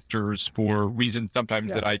of investors for reasons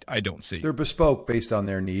sometimes that I don't see. They're bespoke based on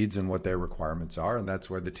their needs and what their requirements are, and that's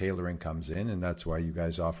where the tailoring comes in, and that's why you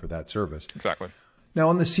guys offer that service. Exactly. Now,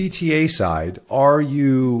 on the CTA side,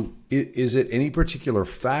 is it any particular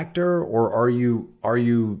factor, or are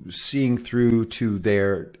you seeing through to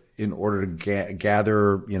their, in order to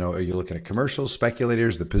gather, are you looking at commercial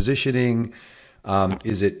speculators, the positioning?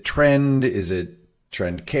 Is it trend? Is it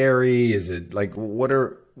trend carry? Is it like,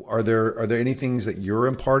 are there any things that you're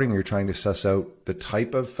imparting, or you're trying to suss out the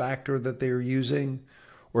type of factor that they're using,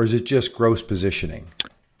 or is it just gross positioning?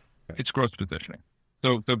 It's gross positioning.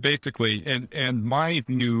 So basically, and my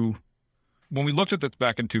view, when we looked at this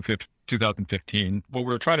back in 2015, what we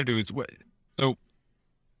were trying to do is, so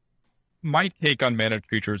my take on managed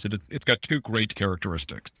futures, it's got two great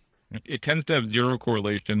characteristics. It tends to have zero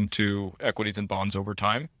correlation to equities and bonds over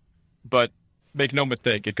time, but make no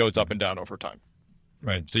mistake, it goes up and down over time,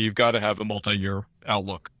 right? So you've got to have a multi-year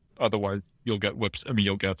outlook. Otherwise, you'll get whips. I mean,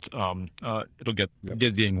 it'll get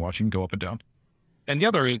dizzying watching go up and down. And the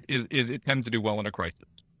other is it tends to do well in a crisis.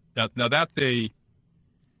 Now that's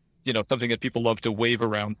something that people love to wave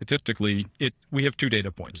around statistically. We have two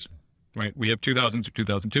data points, right? We have 2000 to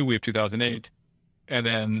 2002, we have 2008, and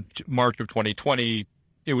then March of 2020,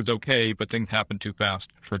 it was okay, but things happened too fast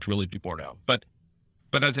for it to really be borne out. But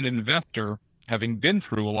as an investor, having been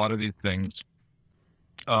through a lot of these things,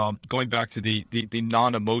 going back to the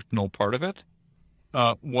non-emotional part of it,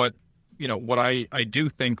 what I do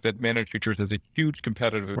think that managed futures has a huge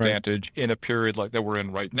competitive advantage in a period like that we're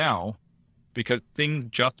in right now, because things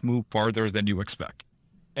just move farther than you expect.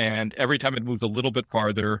 And every time it moves a little bit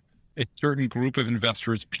farther, a certain group of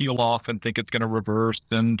investors peel off and think it's going to reverse,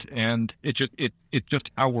 and it's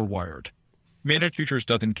just how we're wired. Managed futures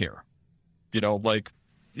doesn't care. They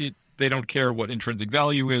don't care what intrinsic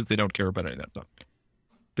value is. They don't care about any of that stuff.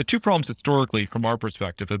 The two problems historically, from our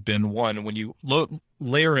perspective, have been, one, when you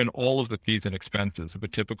layer in all of the fees and expenses of a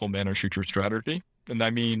typical managed future strategy, and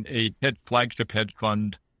I mean a flagship hedge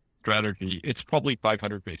fund strategy, it's probably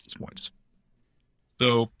 500 basis points.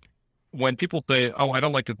 So when people say, "Oh, I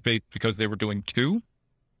don't like the space because they were doing 2,"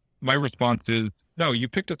 my response is, no, you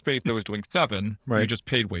picked a space that was doing 7. You just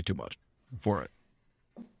paid way too much for it.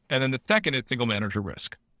 And then the second is single manager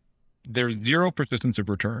risk. There's zero persistence of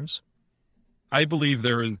returns. I believe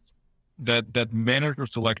there is that manager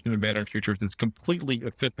selection of managed futures is completely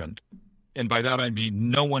efficient. And by that, I mean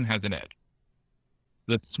no one has an edge.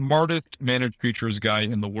 The smartest managed futures guy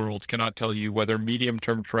in the world cannot tell you whether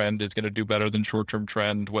medium-term trend is going to do better than short-term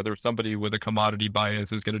trend, whether somebody with a commodity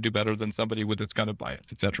bias is going to do better than somebody with this kind of bias,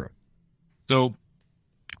 etc. So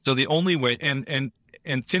the only way, and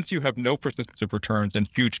since you have no persistence of returns and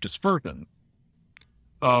huge dispersion,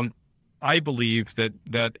 I believe that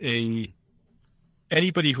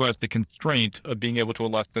anybody who has the constraint of being able to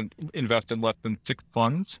invest in less than 6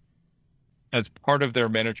 funds as part of their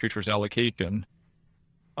managed futures allocation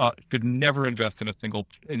should never invest in a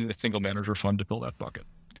single manager fund to fill that bucket.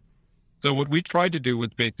 So what we tried to do was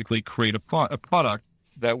basically create a product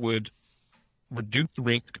that would reduce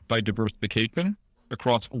risk by diversification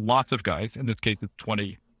across lots of guys. In this case, it's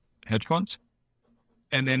 20 hedge funds,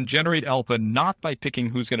 and then generate alpha not by picking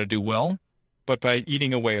who's going to do well, but by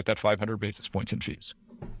eating away at that 500 basis points in fees.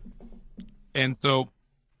 And so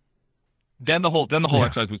then the whole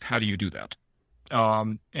exercise was, how do you do that?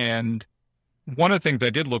 And one of the things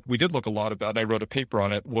we did look a lot about, and I wrote a paper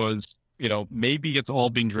on it, was, maybe it's all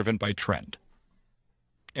being driven by trend.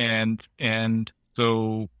 And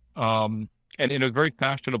so it was very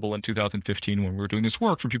fashionable in 2015 when we were doing this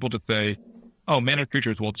work for people to say, oh, managed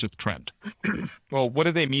futures, well, it's just trend. Well, what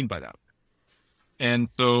do they mean by that? And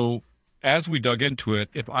so as we dug into it,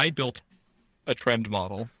 if I built a trend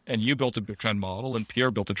model and you built a trend model and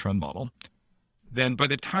Pierre built a trend model, then by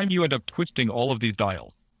the time you end up twisting all of these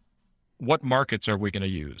dials, what markets are we going to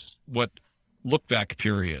use? What look-back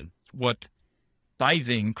periods? What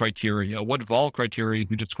sizing criteria? What vol criteria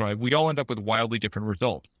you describe? We all end up with wildly different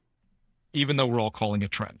results, even though we're all calling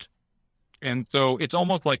it trend. And so it's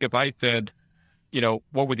almost like if I said,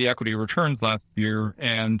 what were the equity returns last year?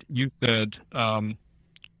 And you said,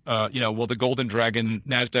 well, the Golden Dragon,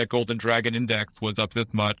 NASDAQ Golden Dragon Index was up this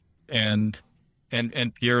much. And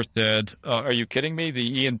Pierre said, are you kidding me?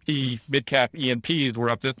 The E&P, mid-cap E&Ps were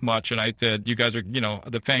up this much. And I said, you guys are,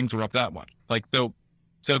 the FANGs were up that much. So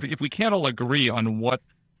if we can't all agree on what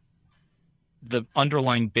the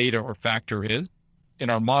underlying beta or factor is in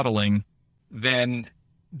our modeling, then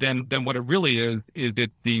what it really is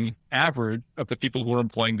it's the average of the people who are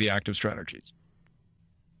employing the active strategies.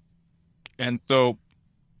 And so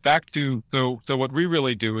back to, so what we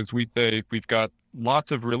really do is we say we've got lots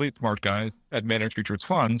of really smart guys at managed futures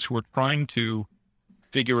funds who are trying to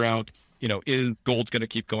figure out, is gold going to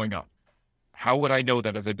keep going up? How would I know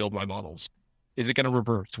that as I build my models? Is it going to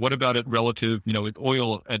reverse? What about it relative, is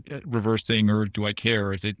oil at reversing, or do I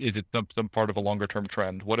care? Is it some part of a longer term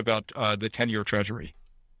trend? What about the 10-year treasury?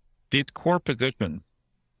 These core positions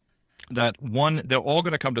that they're all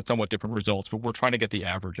going to come to somewhat different results, but we're trying to get the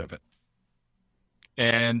average of it.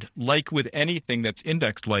 And like with anything that's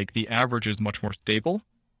indexed, like the average is much more stable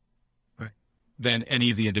than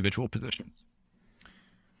any of the individual positions.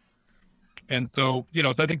 And so,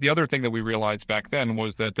 so I think the other thing that we realized back then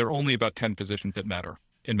was that there are only about 10 positions that matter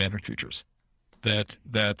in managed futures. That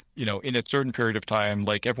in a certain period of time,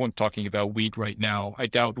 like everyone's talking about wheat right now, I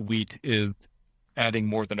doubt wheat is adding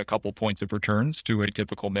more than a couple points of returns to a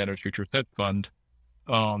typical managed futures hedge fund.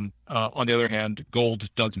 On the other hand, gold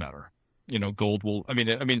does matter. Gold will,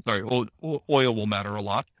 oil will matter a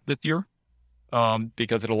lot this year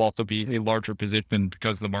because it'll also be a larger position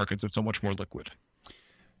because the markets are so much more liquid.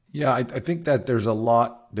 Yeah, I think that there's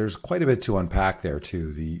quite a bit to unpack there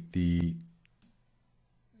too.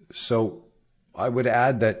 So I would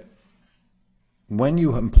add that when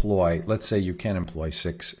you employ, let's say you can employ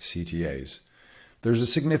 6 CTAs, there's a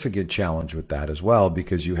significant challenge with that as well,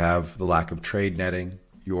 because you have the lack of trade netting.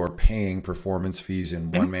 You're paying performance fees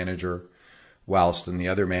in one manager, whilst in the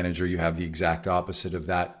other manager you have the exact opposite of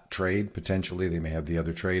that trade. Potentially they may have the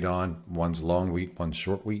other trade on. One's long wheat, one's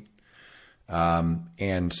short wheat.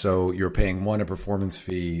 And so you're paying one a performance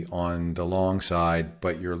fee on the long side,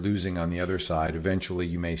 but you're losing on the other side. Eventually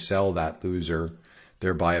you may sell that loser,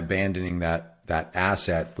 thereby abandoning that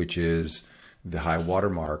asset, which is the high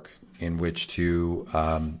watermark in which to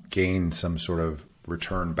gain some sort of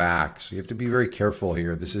return back. So you have to be very careful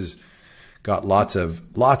here. This has got lots of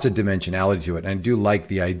dimensionality to it. And I do like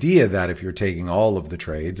the idea that if you're taking all of the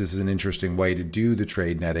trades, this is an interesting way to do the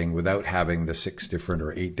trade netting without having the 6 different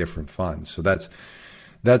or 8 different funds. So that's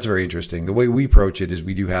very interesting. The way we approach it is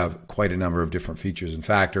we do have quite a number of different features and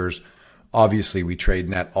factors. Obviously, we trade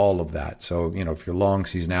net all of that. So, if you're long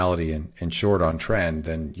seasonality and short on trend,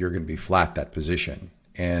 then you're going to be flat that position.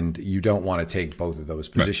 And you don't want to take both of those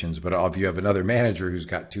positions. Right. But if you have another manager who's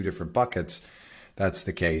got 2 different buckets, that's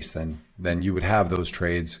the case, then you would have those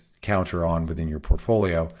trades counter on within your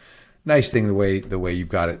portfolio. Nice thing, the way you've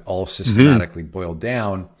got it all systematically boiled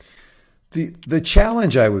down. The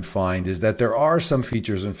challenge I would find is that there are some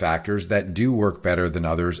features and factors that do work better than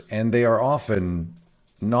others, and they are often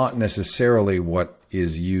not necessarily what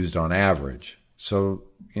is used on average. So,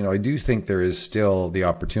 I do think there is still the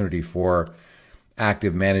opportunity for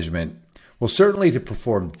active management, well, certainly to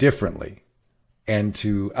perform differently and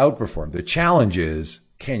to outperform. The challenge is,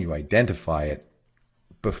 can you identify it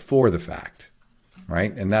before the fact,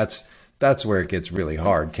 right? And that's where it gets really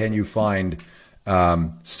hard. Can you find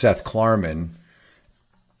Seth Klarman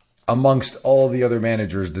amongst all the other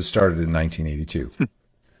managers that started in 1982?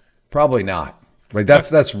 Probably not. Right?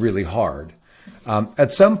 That's really hard.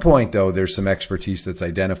 At some point, though, there's some expertise that's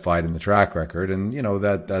identified in the track record, and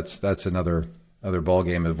that's another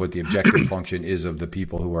ballgame of what the objective function is of the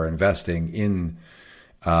people who are investing in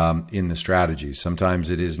the strategies. Sometimes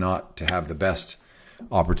it is not to have the best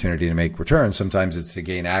opportunity to make returns. Sometimes it's to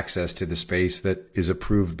gain access to the space that is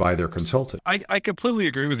approved by their consultant. I completely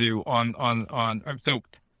agree with you on so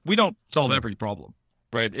we don't solve every problem,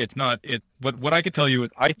 right? But what I could tell you is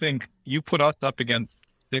I think you put us up against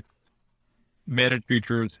 6 managed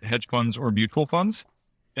futures, hedge funds, or mutual funds,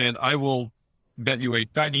 and I will bet you a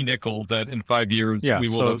tiny nickel that in 5 years we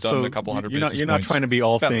will have done a couple hundred. You're not trying to be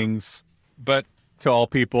all things, but to all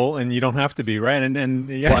people, and you don't have to be, right? And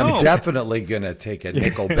yeah, well, I'm definitely gonna take a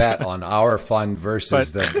nickel bet on our fund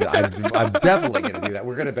versus I'm definitely gonna do that.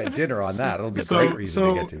 We're gonna bet dinner on that. It'll be a great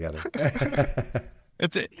reason to get together.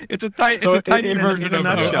 It's a tiny version in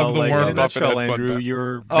a nutshell, Andrew,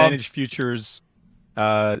 your managed futures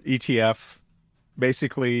ETF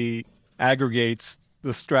basically aggregates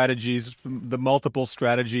the strategies, the multiple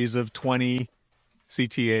strategies of 20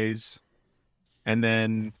 CTAs, and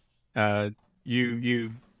then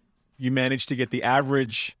you manage to get the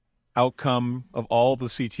average outcome of all the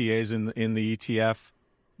CTAs in the ETF.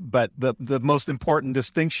 But the most important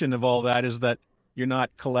distinction of all that is that you're not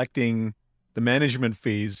collecting the management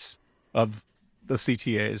fees of the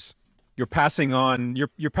CTAs. You're passing on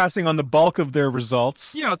the bulk of their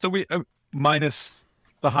results. Yeah, so we minus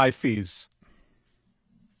the high fees.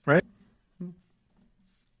 Right?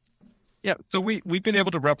 Yeah, so we've been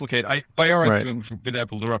able to replicate, by our estimate, we've been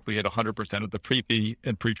able to replicate 100% of the pre-fee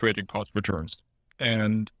and pre-trading cost returns.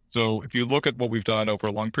 And so if you look at what we've done over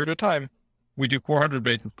a long period of time, we do 400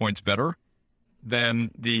 basis points better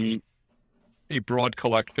than a broad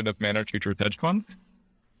collection of managed futures hedge funds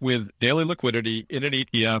with daily liquidity in an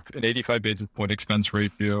ETF, an 85 basis point expense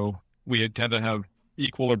ratio. We tend to have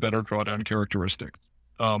equal or better drawdown characteristics.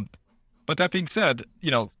 But that being said,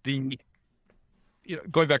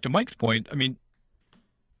 going back to Mike's point, I mean,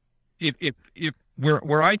 if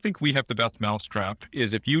where I think we have the best mousetrap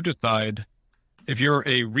is if you decide, if you're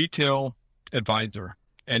a retail advisor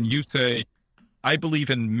and you say, I believe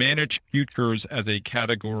in managed futures as a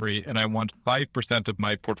category, and I want 5% of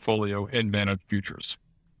my portfolio in managed futures.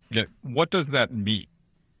 Okay, what does that mean?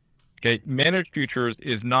 Okay, managed futures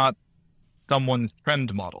is not someone's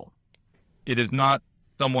trend model. It is not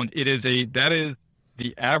that is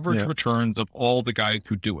the average returns of all the guys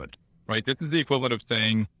who do it, right? This is the equivalent of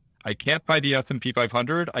saying, I can't buy the S&P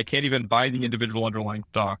 500. I can't even buy the individual underlying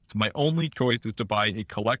stocks. My only choice is to buy a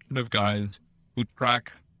collection of guys who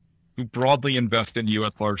broadly invest in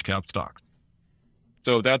U.S. large cap stocks.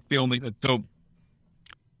 So that's the only,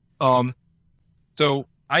 so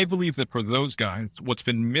I believe that for those guys, what's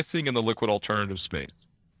been missing in the liquid alternative space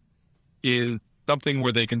is something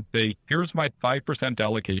where they can say, here's my 5%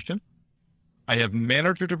 allocation. I have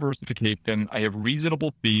manager diversification. I have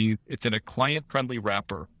reasonable fees. It's in a client-friendly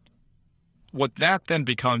wrapper. What that then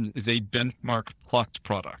becomes is a benchmark plus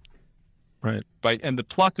product. Right. And the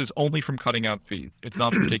plus is only from cutting out fees. It's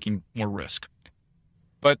not from taking more risk.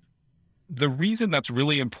 But the reason that's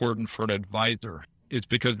really important for an advisor is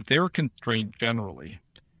because their constraint generally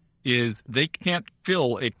is they can't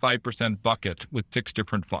fill a 5% bucket with 6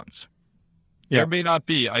 different funds. Yeah. There may not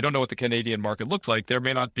be, I don't know what the Canadian market looks like, there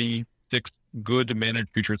may not be 6 good managed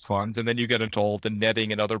futures funds, and then you get into all the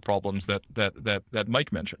netting and other problems that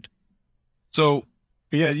Mike mentioned. So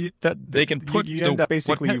yeah, they can put you end up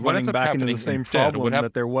basically running back into the same problem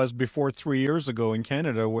that there was before 3 years ago in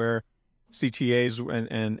Canada, where CTAs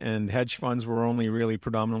and hedge funds were only really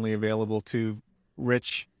predominantly available to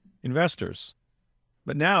rich investors.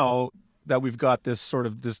 But now that we've got this sort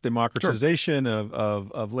of this democratization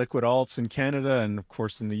of liquid alts in Canada and of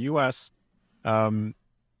course in the US,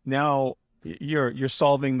 now you're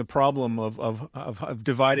solving the problem of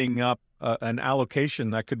dividing up an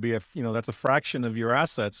allocation that could be that's a fraction of your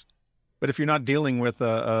assets. But if you're not dealing with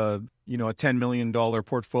a $10 million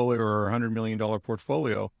portfolio or a $100 million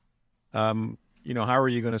portfolio, how are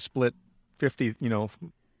you going to split 50,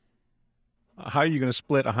 how are you going to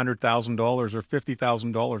split $100,000 or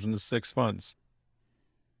 $50,000 into 6 funds?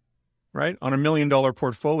 Right? On $1 million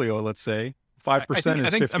portfolio, let's say 5%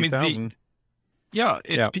 is 50,000.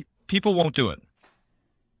 People won't do it.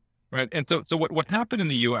 Right. And so what happened in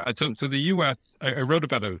the U.S. So the U.S. I wrote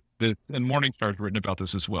about this, and Morningstar's written about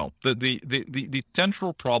this as well. The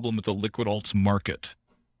central problem with the liquid alts market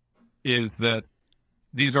is that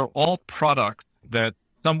these are all products that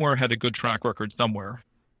somewhere had a good track record somewhere,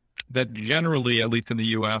 that generally, at least in the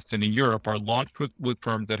U.S. and in Europe, are launched with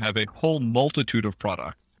firms that have a whole multitude of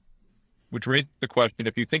products, which raises the question,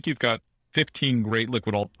 if you think you've got 15 great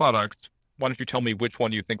liquid alt products, why don't you tell me which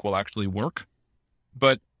one you think will actually work?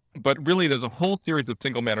 But really, there's a whole series of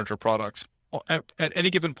single manager products at any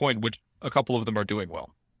given point, which a couple of them are doing well.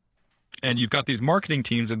 And you've got these marketing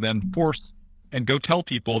teams and then force and go tell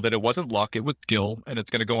people that it wasn't luck, it was skill, and it's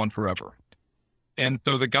going to go on forever. And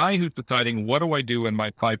so the guy who's deciding, what do I do in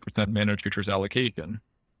my 5% managed futures allocation,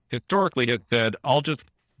 historically has said,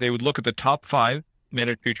 they would look at the top 5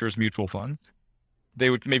 managed futures mutual funds. They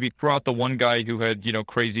would maybe throw out the one guy who had,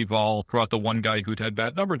 crazy vol, throw out the one guy who'd had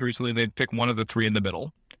bad numbers recently, and they'd pick one of the 3 in the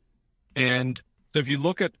middle. And so if you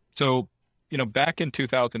look at, back in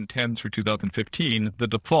 2010 through 2015, the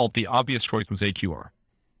default, the obvious choice was AQR.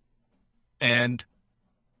 And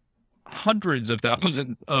hundreds of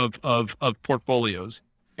thousands of portfolios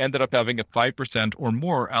ended up having a 5% or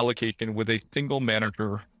more allocation with a single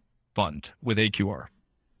manager fund with AQR,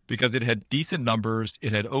 because it had decent numbers,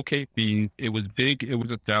 it had okay fees, it was big, it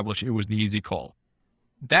was established, it was the easy call.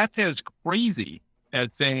 That's as crazy as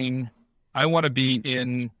saying, I want to be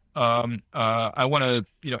in, I want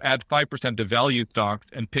to, add 5% to value stocks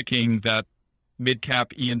and picking that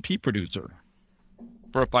mid-cap E&P producer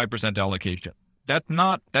for a 5% allocation. That's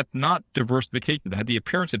not diversification. That had the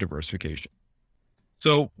appearance of diversification.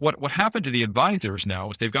 So what happened to the advisors now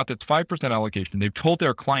is they've got this 5% allocation. They've told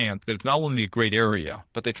their clients that it's not only a great area,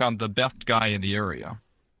 but they found the best guy in the area.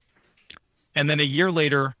 And then a year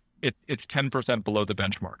later, it's 10% below the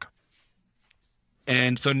benchmark.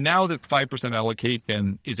 And so now this 5%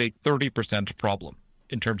 allocation is a 30% problem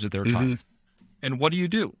in terms of their time. And what do?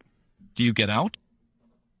 Do you get out?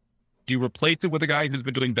 Do you replace it with a guy who's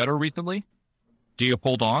been doing better recently? Do you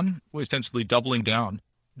hold on? Well, essentially doubling down.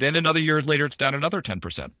 Then another year later, it's down another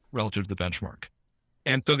 10% relative to the benchmark.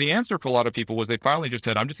 And so the answer for a lot of people was they finally just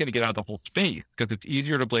said, I'm just going to get out of the whole space because it's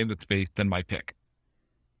easier to blame the space than my pick.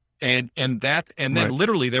 And then Right.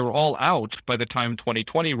 literally they were all out by the time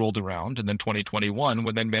 2020 rolled around, and then 2021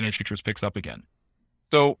 when then managed futures picks up again.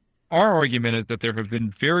 So our argument is that there have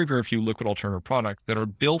been very, very few liquid alternative products that are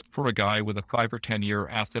built for a guy with a 5 or 10-year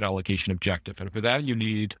asset allocation objective. And for that, you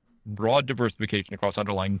need broad diversification across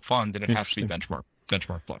underlying funds, and it has to be benchmark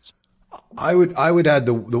plus. I would add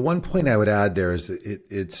the one point I would add there is that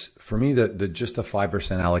it's for me that the just the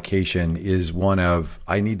 5% allocation is one of,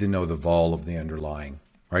 I need to know the vol of the underlying,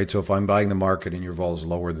 right? So if I'm buying the market and your vol is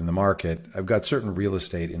lower than the market, I've got certain real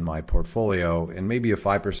estate in my portfolio, and maybe a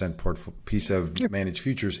 5% piece of managed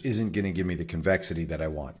futures isn't going to give me the convexity that I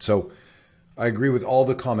want. So I agree with all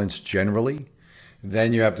the comments generally.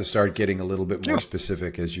 Then you have to start getting a little bit more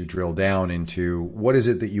specific as you drill down into what is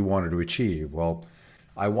it that you wanted to achieve. Well,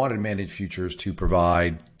 I wanted managed futures to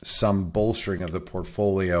provide some bolstering of the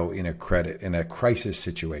portfolio in a crisis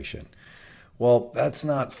situation. Well, that's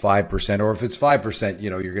not 5%, or if it's 5%,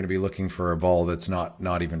 you're going to be looking for a vol that's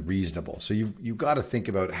not even reasonable. So you've got to think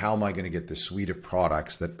about, how am I going to get the suite of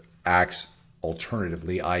products that acts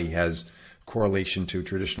alternatively, i.e. has correlation to a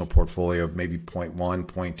traditional portfolio of maybe 0.1,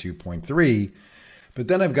 0.2, 0.3. But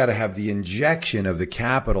then I've got to have the injection of the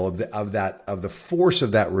capital of the force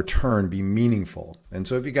of that return be meaningful. And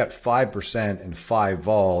so if you got 5% and 5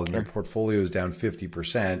 vol and your portfolio is down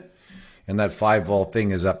 50%, and that 5 vol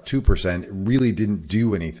thing is up 2%, it really didn't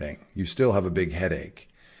do anything. You still have a big headache.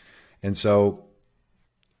 And so,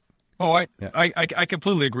 I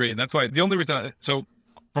completely agree, and that's why the only reason.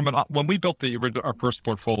 When we built our first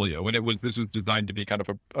portfolio, and this was designed to be kind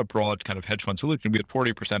of a broad kind of hedge fund solution, we had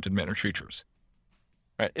 40% in managed futures.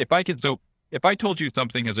 Right? If I told you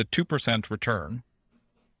something has a 2% return,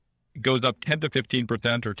 it goes up 10 to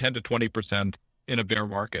 15% or 10 to 20% in a bear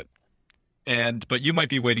market, but you might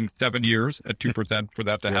be waiting 7 years at 2% for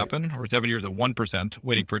that to happen, or 7 years at 1%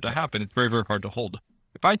 waiting for it to happen. It's very, very hard to hold.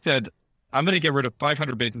 If I said, I'm going to get rid of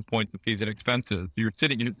 500 basis points of fees and expenses,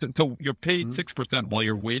 so you're paid 6% while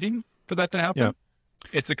you're waiting for that to happen. Yeah.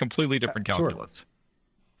 It's a completely different calculus.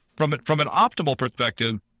 Sure. From an optimal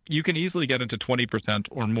perspective, you can easily get into 20%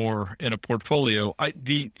 or more in a portfolio. When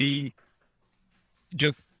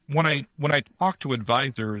I talk to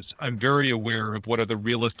advisors, I'm very aware of what are the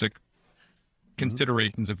realistic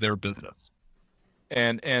considerations of their business,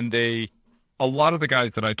 and a lot of the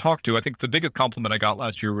guys that I talk to, I think the biggest compliment I got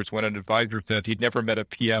last year was when an advisor said he'd never met a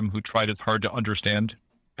PM who tried as hard to understand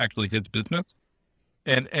actually his business,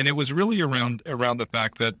 and it was really around the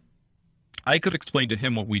fact that I could explain to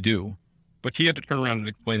him what we do, but he had to turn around and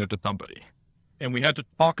explain it to somebody. And we had to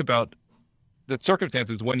talk about the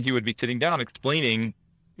circumstances when he would be sitting down explaining,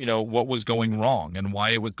 what was going wrong and why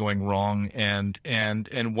it was going wrong, and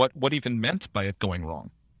what even meant by it going wrong.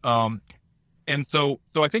 And so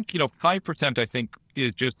I think, 5%, I think,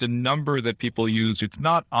 is just a number that people use. It's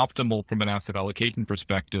not optimal from an asset allocation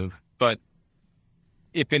perspective, but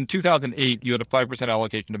if in 2008 you had a 5%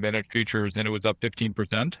 allocation to managed futures and it was up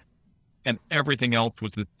 15%, and everything else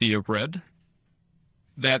was the sea of red,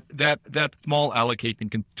 that small allocation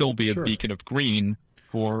can still be a beacon of green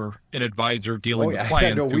for an advisor dealing with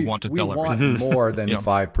clients who want to sell everything. We want more than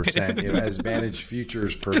 5%. As managed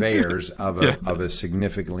futures purveyors of a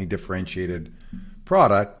significantly differentiated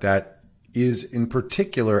product that is in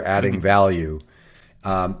particular adding value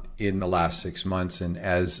in the last 6 months. And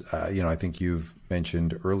as I think you've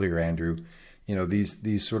mentioned earlier, Andrew,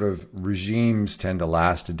 these sort of regimes tend to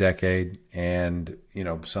last a decade, and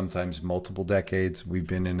sometimes multiple decades. We've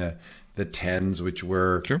been in the 10s, which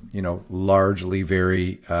were largely a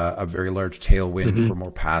very large tailwind for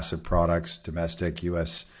more passive products. Domestic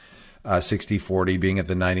US 60-40 being at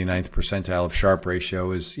the 99th percentile of Sharpe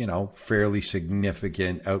ratio is fairly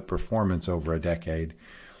significant outperformance over a decade.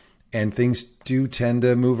 And things do tend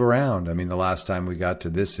to move around. I mean, the last time we got to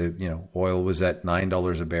this, oil was at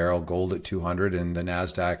 $9 a barrel, gold at 200, and the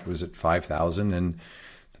NASDAQ was at 5,000, and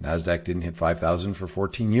the NASDAQ didn't hit 5,000 for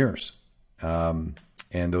 14 years.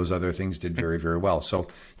 And those other things did very, very well. So,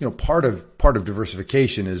 part of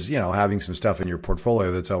diversification is, having some stuff in your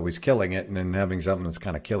portfolio that's always killing it, and then having something that's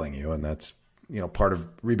kind of killing you. And that's, part of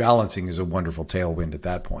rebalancing is a wonderful tailwind at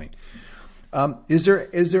that point. Is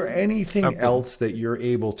there anything else that you're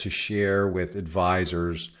able to share with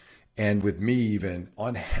advisors and with me even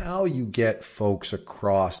on how you get folks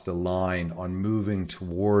across the line on moving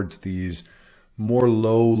towards these more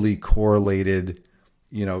lowly correlated,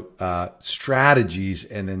 strategies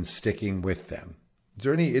and then sticking with them? Is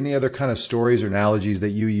there any other kind of stories or analogies that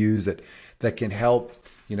you use that that can help,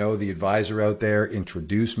 the advisor out there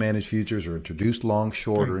introduce managed futures or introduce long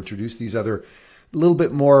short or introduce these other little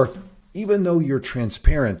bit more, even though you're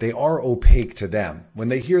transparent, they are opaque to them. When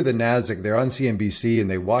they hear the NASDAQ, they're on CNBC and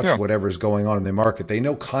they watch whatever's going on in the market. They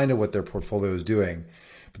know kind of what their portfolio is doing,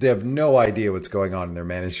 but they have no idea what's going on in their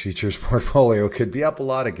managed futures portfolio. It could be up a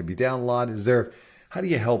lot. It could be down a lot. How do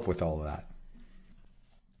you help with all of that?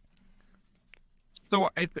 So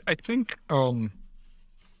I think, first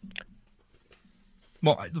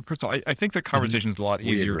of all, I think the conversation is a lot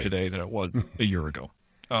easier today than it was a year ago.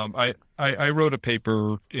 I wrote a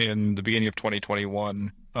paper in the beginning of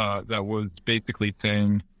 2021 that was basically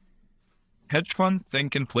saying hedge funds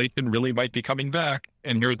think inflation really might be coming back,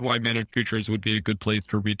 and here's why managed futures would be a good place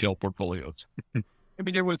for retail portfolios. I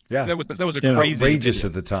mean, that was a crazy outrageous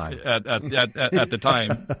at the time. At the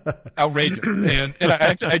time, outrageous. And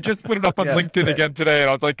I just put it up on LinkedIn again today, and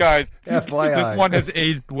I was like, guys, FYI. this one has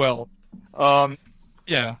aged well.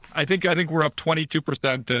 I think we're up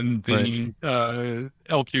 22%, and the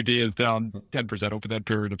LQD is down 10% over that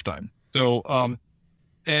period of time. So,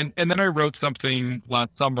 and then I wrote something last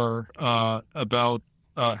summer about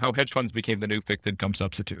how hedge funds became the new fixed income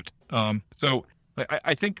substitute. So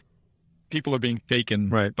I think people are being taken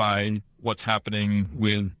by what's happening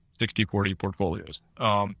with 60/40 portfolios.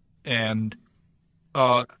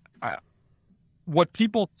 What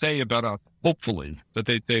people say about us, hopefully, that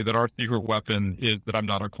they say that our secret weapon is that I'm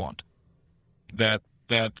not a quant. That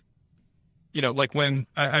like when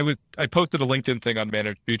I posted a LinkedIn thing on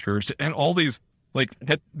managed futures, and all these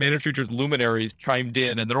managed futures luminaries chimed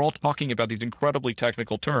in, and they're all talking about these incredibly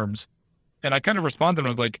technical terms. And I kind of responded, and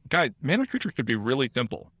I was like, guys, managed futures should be really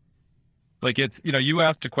simple. Like it's, you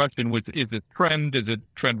asked a question, is it trend? Is it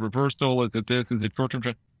trend reversal? Is it this? Is it short-term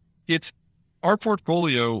trend? It's our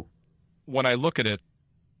portfolio. When I look at it,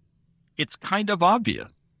 it's kind of obvious.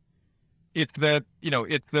 It's that,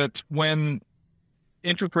 when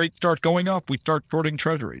interest rates start going up, we start shorting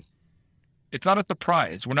treasuries. It's not a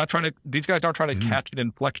surprise. These guys aren't trying to catch an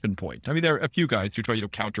inflection point. I mean, there are a few guys who try,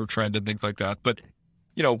 counter trend and things like that. But,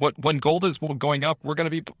 when gold is going up, we're going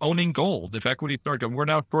to be owning gold. If equities start going, we're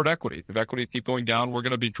now short equities. If equities keep going down, we're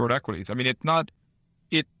going to be short equities. I mean,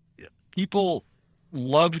 people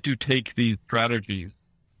love to take these strategies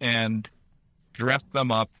and dress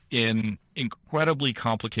them up in incredibly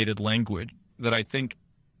complicated language that I think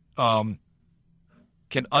can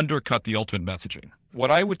undercut the ultimate messaging. What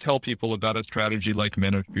I would tell people about a strategy like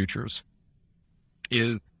managed futures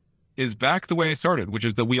is back the way I started, which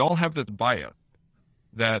is that we all have this bias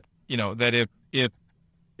that, that if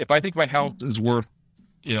I think my house is worth,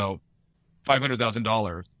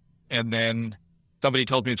 $500,000, and then somebody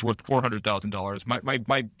tells me it's worth $400,000,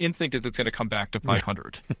 my instinct is it's going to come back to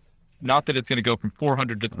 500. Not that it's going to go from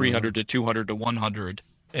 400 to 300 to 200 to 100.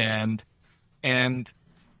 And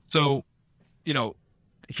so,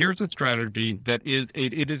 here's a strategy that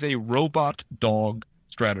it is a robot dog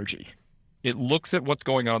strategy. It looks at what's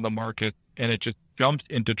going on in the market and it just jumps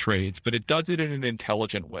into trades, but it does it in an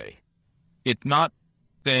intelligent way. It's not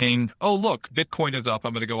saying, oh, look, Bitcoin is up,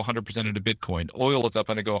 I'm going to go 100% into Bitcoin. Oil is up,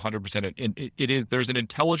 I'm going to go 100%. There's an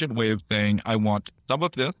intelligent way of saying, I want some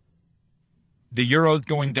of this. The euro is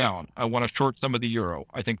going down. I want to short some of the euro.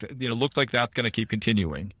 I think that, looks like that's going to keep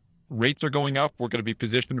continuing. Rates are going up. We're going to be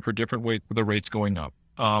positioned for different ways for the rates going up.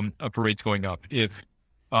 If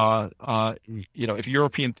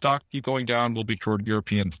European stocks keep going down, we'll be short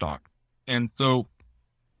European stock. And so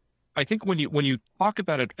I think when you talk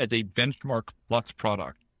about it as a benchmark plus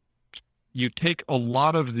product, you take a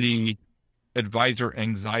lot of the advisor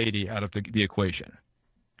anxiety out of the equation.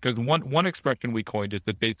 Because one expression we coined is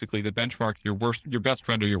that basically the benchmark's your best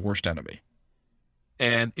friend or your worst enemy.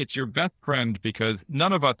 And it's your best friend because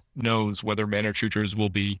none of us knows whether managed futures will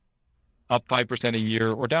be up 5% a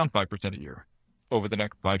year or down 5% a year over the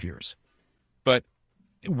next 5 years. But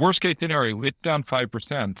worst case scenario, it's down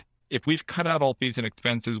 5%. If we've cut out all fees and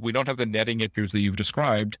expenses, we don't have the netting issues that you've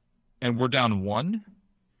described, and we're down 1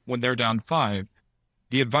 when they're down 5,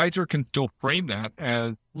 the advisor can still frame that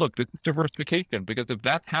as, look, this is diversification, because if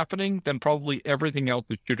that's happening, then probably everything else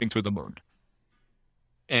is shooting through the moon.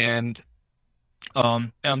 And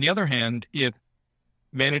on the other hand, if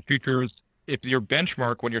managed futures, if your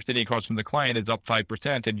benchmark when you're sitting across from the client is up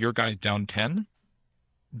 5% and your guy's down 10,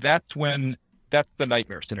 that's the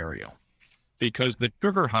nightmare scenario. Because the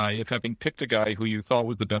trigger high of having picked a guy who you thought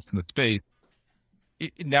was the best in the space,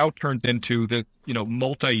 it now turns into this,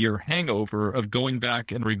 multi-year hangover of going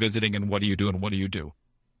back and revisiting and what do you do and what do you do.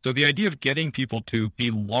 So the idea of getting people to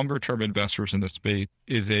be longer-term investors in the space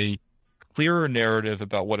is a clearer narrative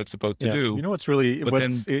about what it's supposed to do. What's really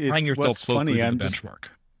tying yourself closely funny? to the benchmark.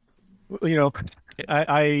 you know,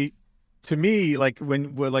 I to me, like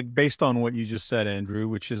like based on what you just said, Andrew,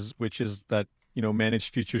 which is that,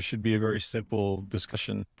 managed futures should be a very simple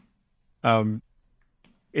discussion.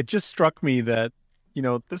 It just struck me that,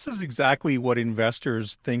 this is exactly what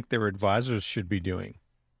investors think their advisors should be doing,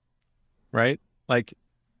 right? Like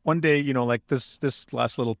one day, like this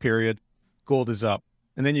last little period, gold is up.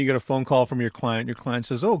 And then you get a phone call from your client. Your client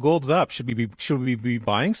says, "Oh, gold's up. Should we be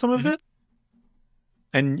buying some of it?"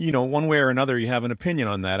 And, one way or another, you have an opinion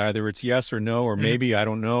on that. Either it's yes or no, or maybe, I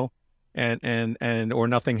don't know. Or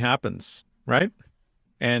nothing happens. Right.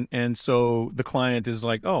 And so the client is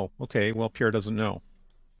like, "Oh, okay, well, Pierre doesn't know."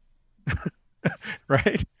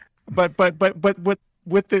 Right. But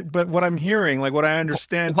what I'm hearing, like what I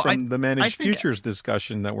understand from the managed futures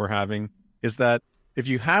discussion that we're having, is that if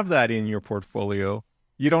you have that in your portfolio,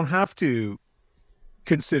 you don't have to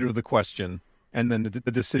consider the question and then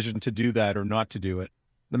the decision to do that or not to do it.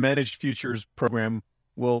 The managed futures program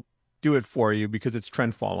will do it for you because it's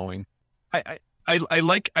trend following. I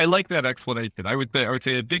like that explanation. I would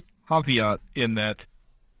say a big caveat in that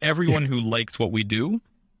everyone who likes what we do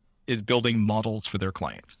is building models for their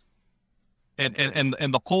clients. And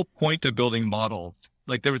the whole point of building models,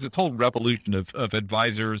 like there was this whole revolution of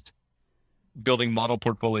advisors building model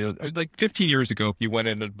portfolios. Like 15 years ago, if you went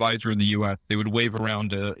an advisor in the U.S., they would wave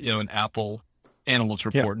around an Apple analyst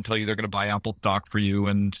report and tell you they're going to buy Apple stock for you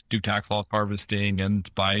and do tax loss harvesting and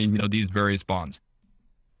buy these various bonds.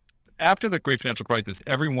 After the great financial crisis,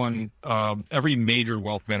 every major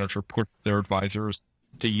wealth manager pushed their advisors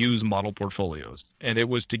to use model portfolios, and it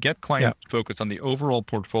was to get clients to focus on the overall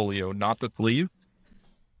portfolio, not the sleeve,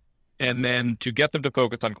 and then to get them to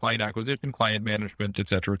focus on client acquisition, client management, et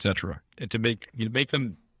cetera, and to make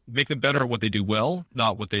them better at what they do well,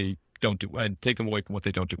 not what they don't do, and take them away from what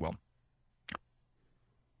they don't do well.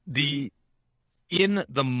 In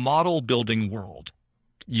the model building world,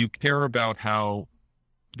 you care about how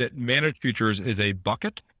that managed futures is a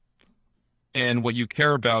bucket, and what you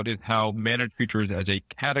care about is how managed futures as a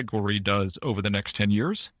category does over the next 10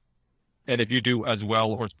 years, and if you do as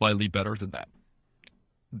well or slightly better than that.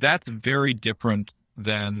 That's very different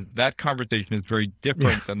than that conversation is very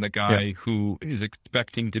different than the guy who is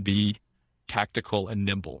expecting to be tactical and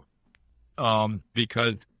nimble,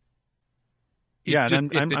 because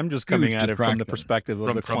I'm just coming at it from the perspective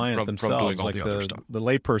of the client themselves, like the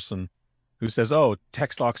layperson who says, "Oh,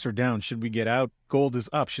 tech stocks are down. Should we get out? Gold is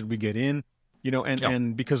up. Should we get in?"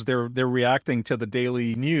 And because they're reacting to the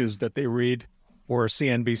daily news that they read, or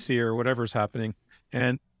CNBC or whatever's happening,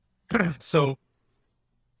 and so.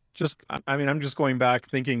 I'm just going back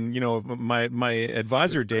thinking, my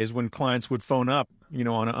advisor days when clients would phone up,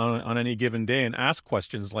 on any given day and ask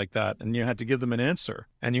questions like that, and you had to give them an answer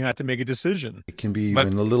and you had to make a decision. It can be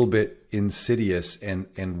even a little bit insidious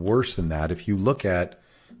and worse than that. If you look at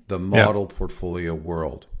the model portfolio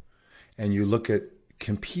world and you look at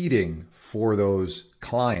competing for those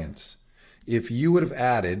clients, if you would have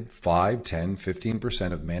added 5, 10,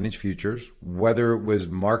 15% of managed futures, whether it was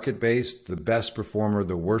market-based, the best performer,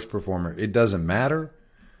 the worst performer, it doesn't matter.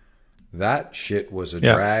 That shit was a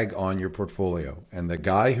drag on your portfolio. And the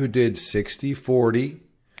guy who did 60-40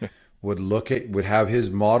 would have his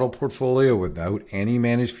model portfolio without any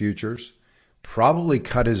managed futures, probably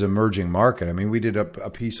cut his emerging market. I mean, we did a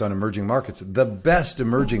piece on emerging markets. The best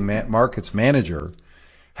emerging markets manager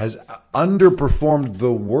has underperformed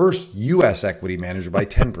the worst U.S. equity manager by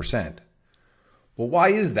 10%. Well, why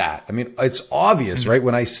is that? I mean, it's obvious, right?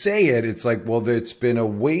 When I say it, it's like, well, it's been a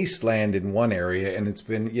wasteland in one area and it's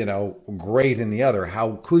been, great in the other.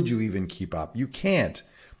 How could you even keep up? You can't,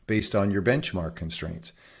 based on your benchmark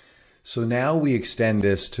constraints. So now we extend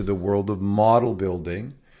this to the world of model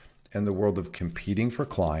building and the world of competing for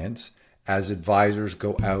clients as advisors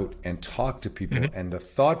go out and talk to people. And the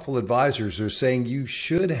thoughtful advisors are saying you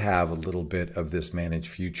should have a little bit of this managed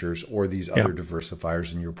futures or these other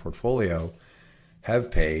diversifiers in your portfolio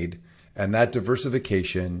have paid, and that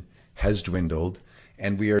diversification has dwindled.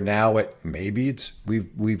 And we are now at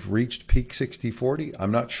we've reached peak 60-40.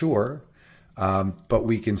 I'm not sure. But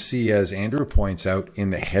we can see, as Andrew points out,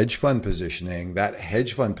 in the hedge fund positioning, that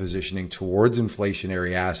hedge fund positioning towards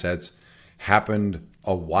inflationary assets happened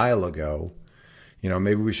a while ago.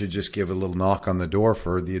 Maybe we should just give a little knock on the door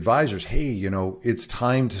for the advisors. Hey, it's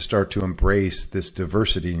time to start to embrace this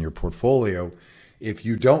diversity in your portfolio. If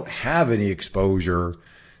you don't have any exposure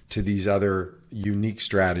to these other unique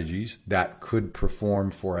strategies that could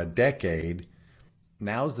perform for a decade,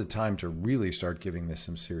 now's the time to really start giving this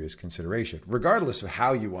some serious consideration, regardless of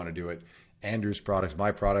how you want to do it. Andrew's products,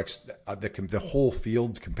 my products, the whole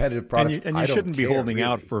field, competitive products. And you shouldn't be holding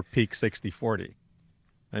out for peak 60-40.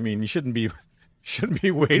 I mean, you shouldn't be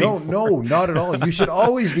waiting. No, not at all. You should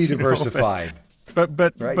always be diversified. But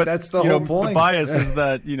right? But that's the whole point. The bias is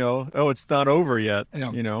that it's not over yet.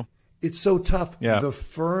 It's so tough. Yeah. The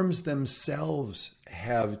firms themselves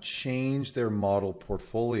have changed their model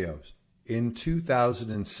portfolios. In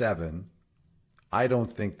 2007, I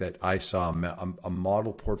don't think that I saw a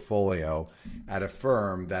model portfolio at a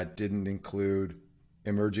firm that didn't include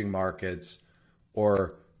emerging markets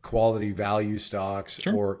or quality value stocks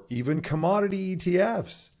or even commodity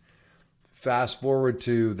ETFs. Fast forward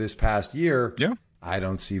to this past year, I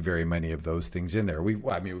don't see very many of those things in there. We've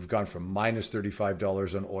gone from minus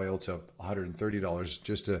 $35 on oil to $130.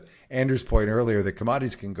 Just to Andrew's point earlier, that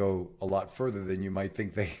commodities can go a lot further than you might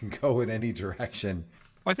think they can go in any direction.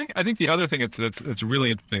 I think the other thing that's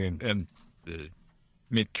really interesting and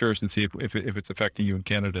curious to see if it's affecting you in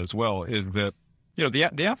Canada as well is that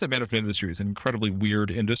the asset management industry is an incredibly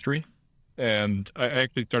weird industry, and I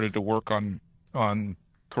actually started to work on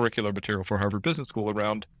curricular material for Harvard Business School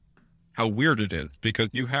around how weird it is, because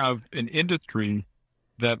you have an industry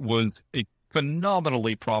that was a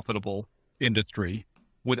phenomenally profitable industry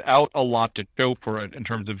without a lot to show for it in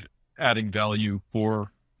terms of adding value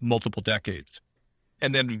for multiple decades.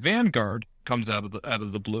 And then Vanguard comes out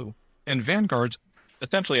of the blue, and Vanguard's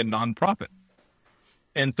essentially a nonprofit.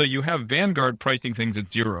 And so you have Vanguard pricing things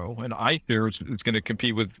at zero, and iShares is going to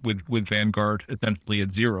compete with Vanguard essentially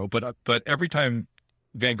at zero. But every time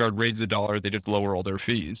Vanguard raises $1, they just lower all their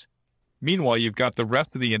fees. Meanwhile, you've got the rest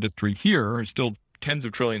of the industry here, still tens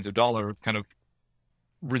of trillions of dollars, kind of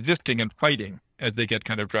resisting and fighting as they get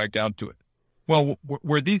kind of dragged down to it. Well,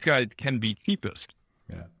 where these guys can be cheapest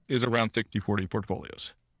is around 60-40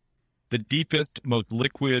 portfolios. The deepest, most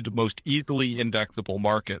liquid, most easily indexable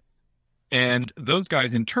market. And those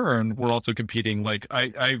guys, in turn, were also competing. Like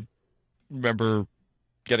I remember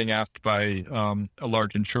getting asked by a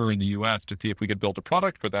large insurer in the U.S. to see if we could build a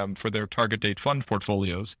product for them for their target date fund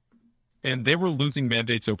portfolios. And they were losing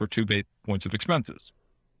mandates over 2 basis points of expenses.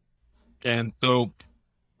 And so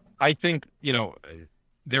I think,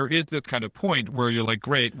 there is this kind of point where you're like,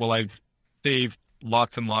 great, well, I've saved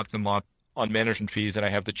lots and lots and lots on management fees, and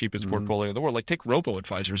I have the cheapest portfolio in the world. Like, take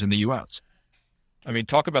robo-advisors in the U.S. I mean,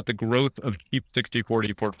 talk about the growth of cheap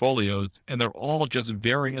 60-40 portfolios, and they're all just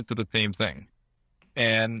variants of the same thing.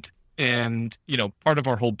 And part of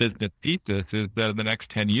our whole business thesis is that in the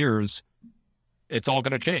next 10 years, it's all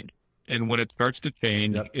going to change. And when it starts to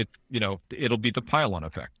change, it'll be the pile-on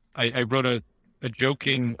effect. I wrote a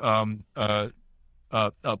joking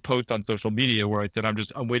post on social media where I said,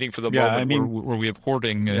 I'm waiting for the moment where we have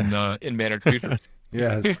hoarding in managed futures.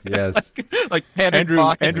 Yes. Like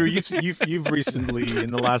Andrew, you've recently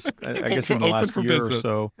in the last year or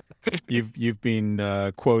so, you've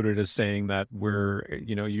been quoted as saying that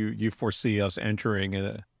you foresee us entering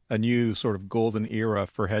a new sort of golden era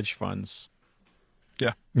for hedge funds.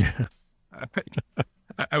 Yeah.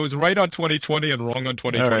 I was right on 2020 and wrong on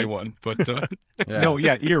 2021, but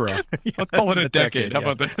era. Let's call it a decade. How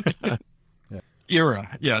about that?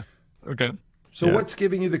 Era, yes. Okay. So what's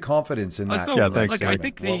giving you the confidence in that? Thanks. I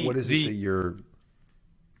think what is it that you're?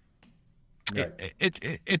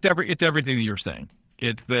 It's everything that you're saying.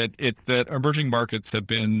 It's that emerging markets have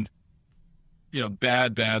been,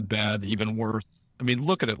 bad, even worse. I mean,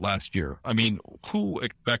 look at it last year. I mean, who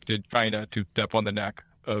expected China to step on the neck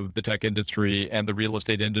of the tech industry and the real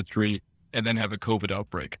estate industry and then have a COVID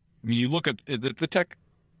outbreak? I mean, you look at the tech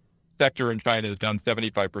sector in China is down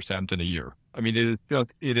 75% in a year. I mean,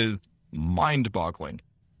 it is mind-boggling.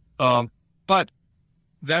 But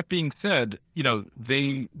that being said,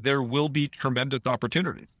 there will be tremendous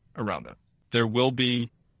opportunities around this. There will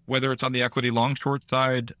be, whether it's on the equity long-short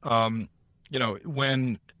side,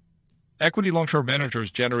 when equity long-short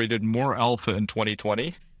managers generated more alpha in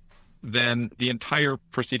 2020 than the entire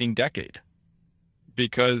preceding decade,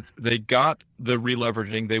 because they got the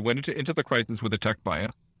releveraging. They went into the crisis with a tech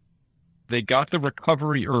bias. They got the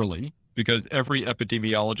recovery early, because every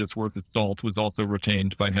epidemiologist worth its salt was also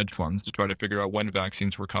retained by hedge funds to try to figure out when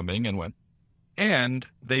vaccines were coming and when. And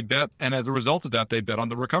they bet, and as a result of that, they bet on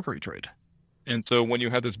the recovery trade. And so when you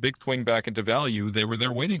had this big swing back into value, they were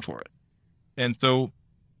there waiting for it. And so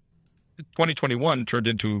 2021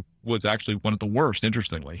 was actually one of the worst,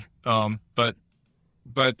 interestingly. But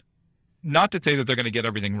not to say that they're going to get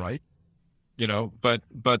everything right, but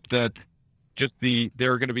that just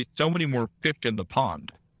there are going to be so many more fish in the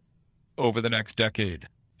pond over the next decade.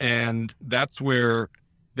 And that's where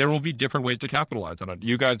there will be different ways to capitalize on it.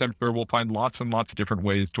 You guys, I'm sure, will find lots and lots of different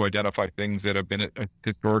ways to identify things that have been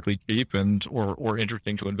historically cheap or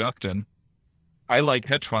interesting to invest in. I like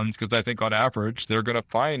hedge funds because I think on average, they're going to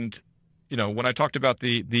find when I talked about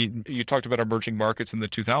you talked about emerging markets in the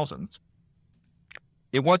 2000s,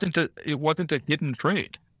 it wasn't a hidden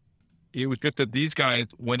trade. It was just that these guys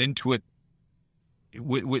went into it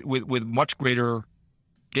with much greater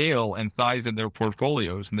scale and size in their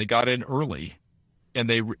portfolios, and they got in early, and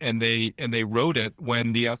they rode it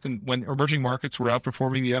when when emerging markets were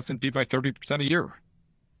outperforming the S&P by 30% a year.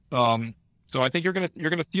 So I think you're gonna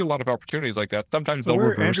see a lot of opportunities like that. Sometimes they'll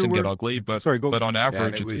reverse and get ugly, but on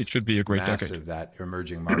average, it should be a great decade. That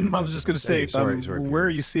emerging markets. I was just going to say, where are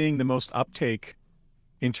you seeing the most uptake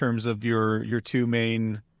in terms of your two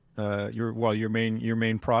main your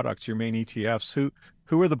main products, your main ETFs?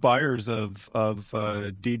 Who are the buyers of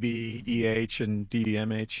DBEH and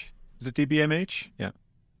DBMH? Is it DBMH? Yeah.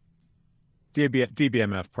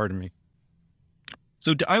 DBMF, pardon me.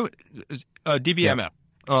 So DBMF.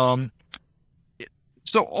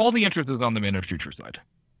 So all the interest is on the managed future side.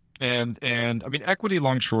 And I mean, equity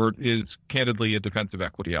long short is candidly a defensive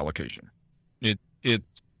equity allocation.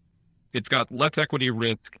 It's got less equity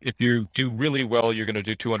risk. If you do really well, you're going to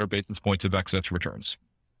do 200 basis points of excess returns.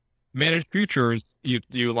 Managed futures,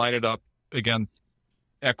 you line it up against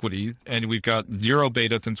equities, and we've got zero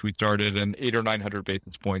beta since we started, and 800 or 900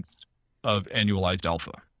 basis points of annualized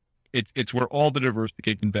alpha. It's where all the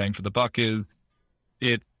diversification bang for the buck is.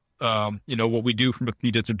 It's what we do from a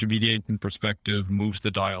fee disintermediation perspective moves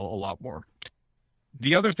the dial a lot more.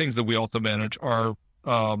 The other things that we also manage are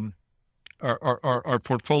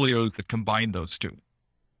portfolios that combine those two,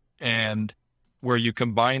 and where you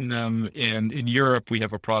combine them. In Europe, we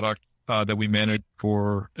have a product that we manage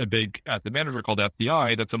for a big asset manager called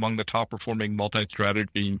FCI that's among the top performing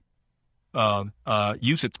multi-strategy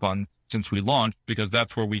UCITS funds since we launched, because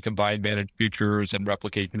that's where we combine managed futures and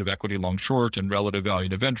replication of equity long short and relative value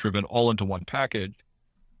and event driven all into one package.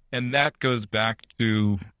 And that goes back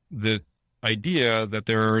to this idea that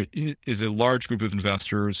there is a large group of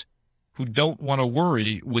investors who don't want to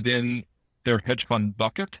worry within their hedge fund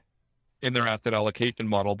bucket in their asset allocation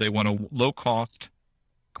model. They want a low cost,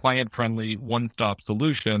 client friendly, one-stop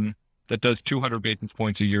solution that does 200 basis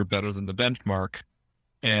points a year better than the benchmark.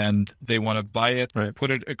 And they want to buy it, right,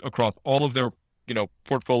 put it across all of their,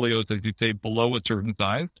 portfolios, as you say, below a certain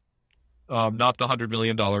size, not the $100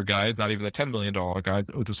 million guys, not even the $10 million guys,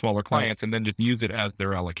 with the smaller clients, right, and then just use it as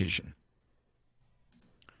their allocation.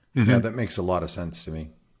 Yeah, that makes a lot of sense to me.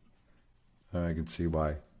 I can see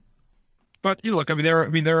why. But you look, there are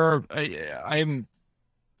a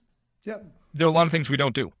lot of things we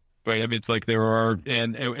don't do, right? I mean, it's like there are,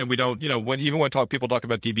 and we don't, when people talk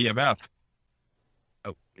about DBMF,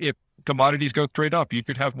 if commodities go straight up, you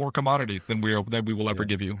should have more commodities than we will ever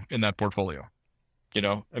give you in that portfolio. In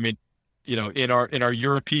our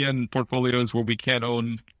European portfolios where we can't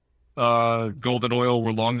own gold and oil,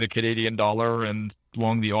 we're long the Canadian dollar and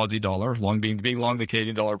long the Aussie dollar. Being long the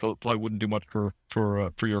Canadian dollar probably wouldn't do much for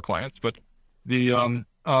your clients, but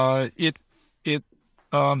I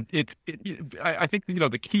think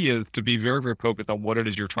the key is to be very, very focused on what it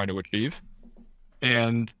is you're trying to achieve.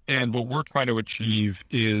 And what we're trying to achieve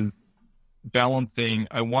is balancing.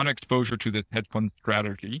 I want exposure to this hedge fund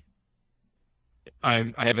strategy.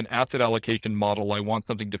 I have an asset allocation model. I want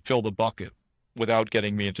something to fill the bucket without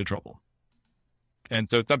getting me into trouble. And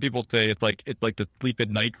so some people say it's like the sleep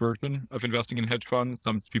at night version of investing in hedge funds.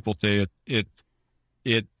 Some people say it's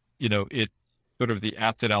sort of the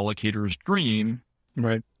asset allocator's dream.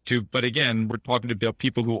 Right. But again, we're talking about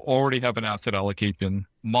people who already have an asset allocation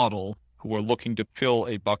model, who are looking to fill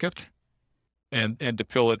a bucket and to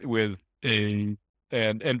fill it with and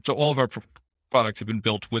so all of our products have been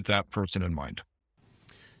built with that person in mind.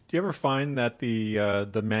 Do you ever find that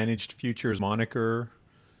the managed futures moniker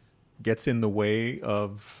gets in the way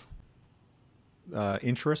of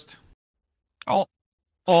interest?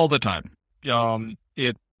 All the time. Some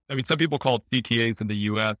people call it CTAs in the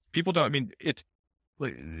U.S. People don't. I mean, it's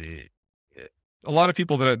like a lot of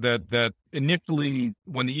people that initially,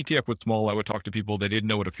 when the ETF was small, I would talk to people that didn't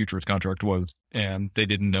know what a futures contract was, and they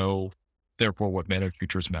didn't know, therefore, what managed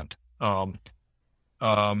futures meant. That's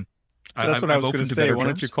what I was going to say. Why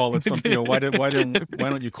don't you call it something? Why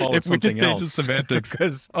don't you call it something else?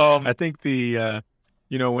 Because I think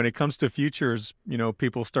when it comes to futures,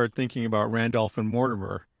 people start thinking about Randolph and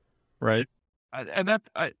Mortimer, right?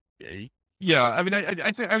 Yeah, I would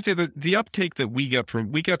say that the uptake that we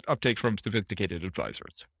get uptake from sophisticated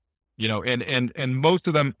advisors, and most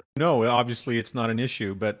of them. No, obviously it's not an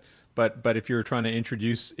issue, but if you're trying to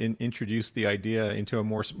introduce the idea into a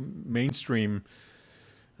more mainstream,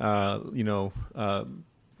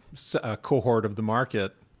 cohort of the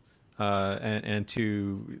market, and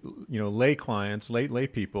to lay clients, lay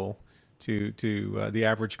people, to the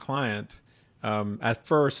average client. At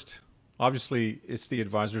first, obviously, it's the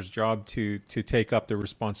advisor's job to take up the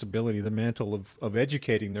responsibility, the mantle of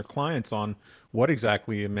educating their clients on what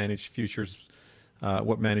exactly managed futures,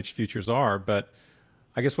 what managed futures are. But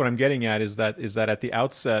I guess what I'm getting at is that at the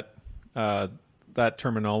outset, that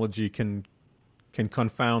terminology can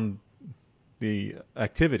confound the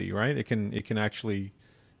activity, right? It can actually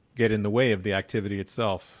get in the way of the activity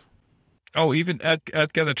itself. Oh, even at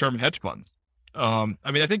the term hedge funds. I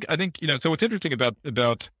mean, I think so. What's interesting about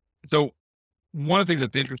so one of the things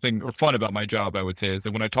that's interesting or fun about my job, I would say, is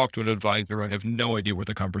that when I talk to an advisor, I have no idea where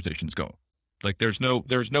the conversation's going. Like there's no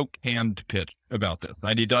canned pitch about this.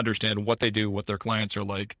 I need to understand what they do, what their clients are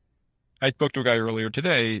like. I spoke to a guy earlier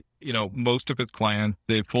today. Most of his clients,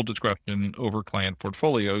 they have full discretion over client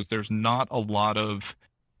portfolios. There's not a lot of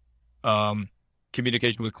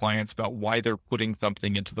communication with clients about why they're putting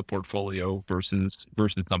something into the portfolio versus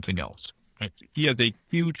something else. Right? He has a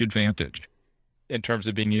huge advantage in terms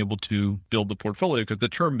of being able to build the portfolio, because the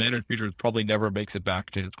term managed futures probably never makes it back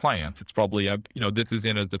to his clients. It's probably this is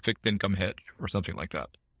in as a fixed income hedge or something like that.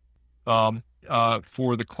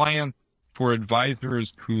 For the client, for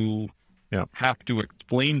advisors who have to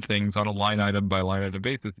explain things on a line item by line item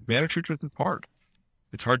basis, managed futures is hard.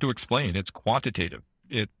 It's hard to explain. It's quantitative.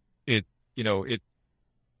 It's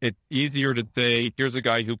easier to say, here's a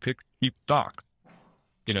guy who picks cheap stocks,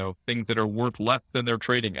 things that are worth less than they're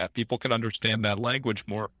trading at. People can understand that language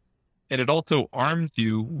more. And it also arms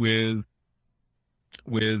you with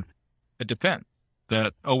a defense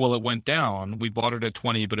that, oh, well, it went down. We bought it at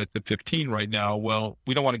 20, but it's at 15 right now. Well,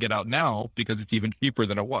 we don't want to get out now because it's even cheaper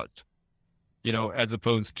than it was, as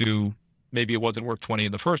opposed to maybe it wasn't worth 20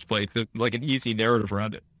 in the first place. It's like an easy narrative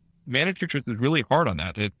around it. Managed futures is really hard on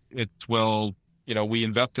that. We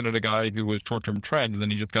invested in a guy who was short-term trend, and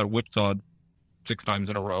then he just got whipsawed 6 times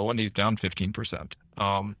in a row, and he's down 15%.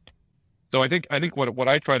 So I think what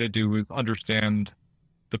I try to do is understand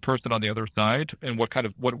the person on the other side and what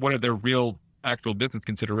are their real actual business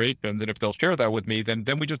considerations, and if they'll share that with me, then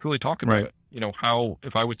we just really talk about it. How,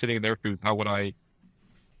 if I was sitting in their shoes, how would I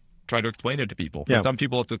try to explain it to people? For some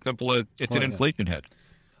people, it's as simple as it's an inflation hedge.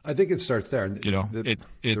 I think it starts there. The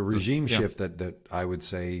regime shift that I would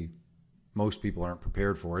say most people aren't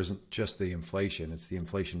prepared for isn't just the inflation, it's the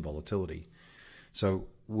inflation volatility. So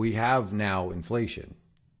we have now inflation,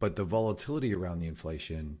 but the volatility around the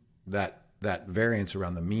inflation, that variance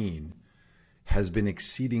around the mean, has been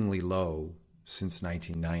exceedingly low since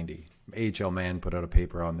 1990. AHL Mann put out a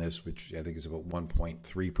paper on this, which I think is about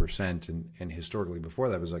 1.3%, and historically before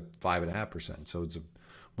that was like 5.5%. So it's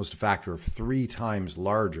almost a factor of 3 times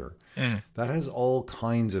larger. That has all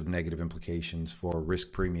kinds of negative implications for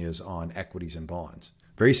risk premiums on equities and bonds,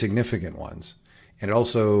 very significant ones. And it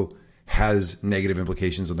also has negative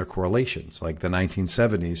implications on their correlations. Like the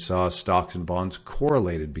 1970s saw stocks and bonds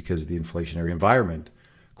correlated because of the inflationary environment.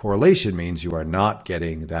 Correlation means you are not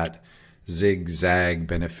getting that zigzag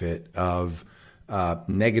benefit of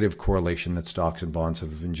negative correlation that stocks and bonds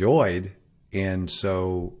have enjoyed. And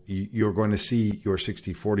so you're going to see your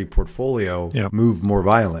 60-40 portfolio move more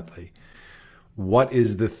violently. What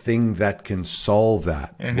is the thing that can solve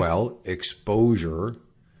that? Well, exposure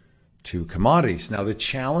to commodities. Now, the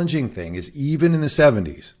challenging thing is, even in the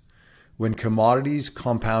 70s, when commodities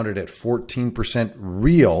compounded at 14%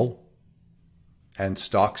 real and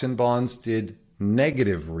stocks and bonds did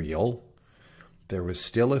negative real, there was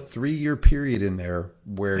still a 3-year period in there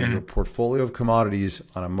where your portfolio of commodities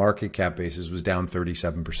on a market cap basis was down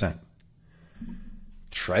 37%.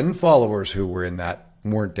 Trend followers who were in that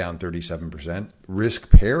weren't down 37%.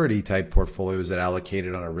 Risk parity type portfolios that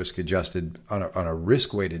allocated on a risk adjusted, on a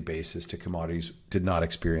risk weighted basis to commodities did not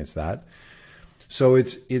experience that. So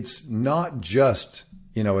it's not just,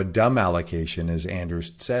 a dumb allocation, as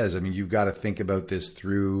Andrews says. I mean, you've got to think about this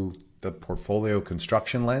through the portfolio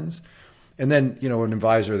construction lens. And then, an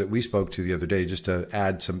advisor that we spoke to the other day, just to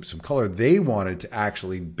add some color, they wanted to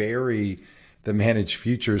actually bury the managed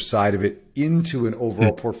futures side of it into an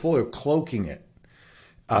overall portfolio, cloaking it,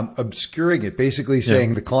 obscuring it, basically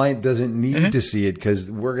saying the client doesn't need to see it because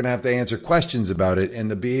we're going to have to answer questions about it. And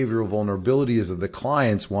the behavioral vulnerability is of the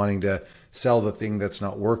clients wanting to sell the thing that's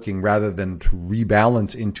not working rather than to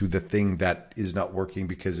rebalance into the thing that is not working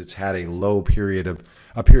because it's had a period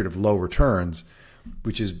of low returns,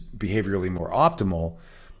 which is behaviorally more optimal.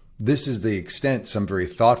 This is the extent some very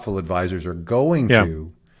thoughtful advisors are going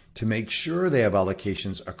to make sure they have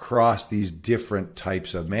allocations across these different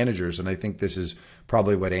types of managers. And I think this is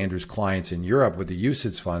probably what Andrew's clients in Europe with the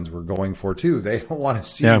UCITS funds were going for too. They don't want to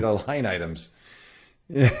see the line items.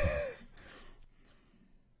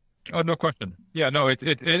 Oh, no question. Yeah, no,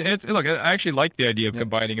 it's look, I actually like the idea of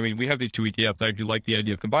combining. I mean, we have these two ETFs. I actually like the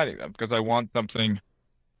idea of combining them because I want something.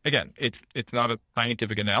 Again, it's not a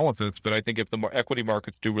scientific analysis, but I think if the equity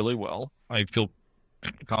markets do really well, I feel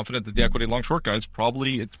confident that the equity long short guys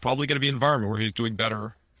it's probably going to be an environment where he's doing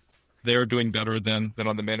better. They're doing better than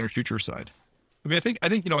on the managed future side. I mean, I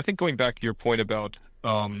think going back to your point about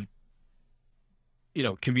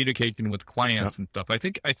communication with clients and stuff. I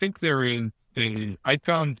think there is I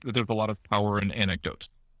found that there's a lot of power in anecdotes.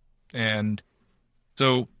 And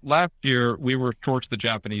so last year we were short the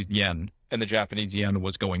Japanese yen, and the Japanese yen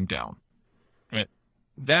was going down. Right?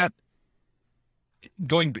 That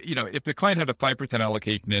going, if the client had a 5%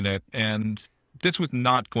 allocation in it, and this was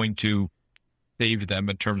not going to save them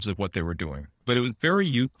in terms of what they were doing, but it was very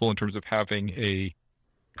useful in terms of having a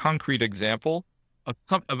concrete example of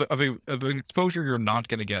an exposure you're not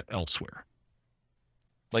going to get elsewhere.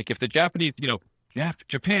 Like if the Japanese,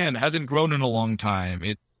 Japan hasn't grown in a long time.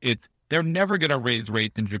 They're never going to raise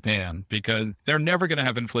rates in Japan because they're never going to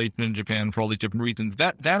have inflation in Japan for all these different reasons.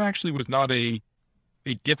 That actually was not a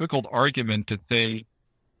difficult argument to say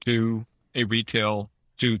to a retail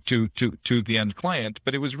to the end client,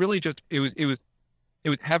 but it was really just it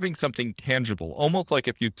was having something tangible, almost like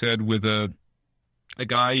if you said with a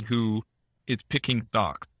guy who is picking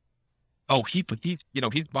stocks. Oh, he's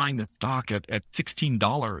buying the stock at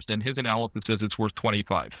 $16, and his analysis says it's worth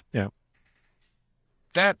 $25. Yeah.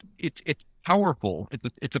 That it's powerful.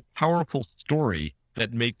 It's a powerful story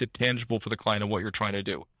that makes it tangible for the client of what you're trying to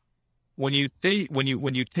do. When you take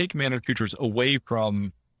managed futures away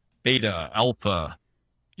from beta, alpha,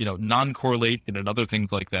 non-correlation and other things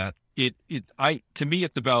like that, to me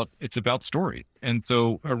it's about stories. And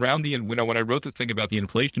so around when I wrote this thing about the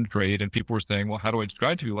inflation trade and people were saying, well, how do I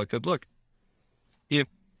describe to people? I said, look, if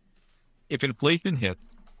inflation hits,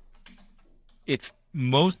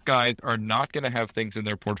 most guys are not going to have things in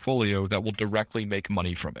their portfolio that will directly make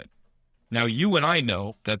money from it. Now, you and I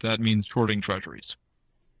know that means shorting treasuries,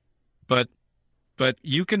 but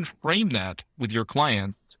you can frame that with your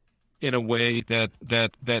clients in a way that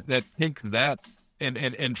takes that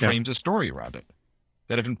and frames a story around it.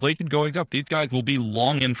 That if inflation goes up, these guys will be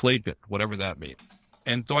long inflation, whatever that means.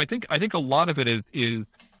 And so I think a lot of it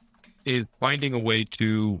is finding a way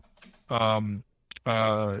to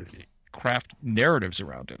craft narratives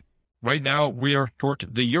around it. Right now, we are short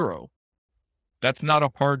the euro. That's not a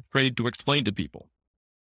hard trade to explain to people,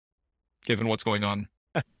 given what's going on.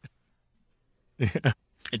 Yeah.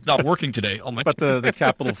 It's not working today. But the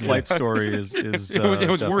capital flight story is it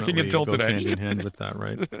was working until goes today. hand in hand with that,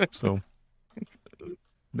 right? So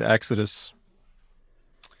the exodus.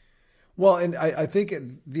 Well, and I think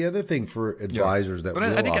the other thing for advisors that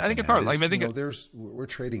I think it's hard. We're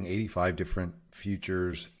trading 85 different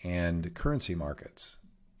futures and currency markets,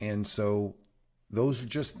 and so those are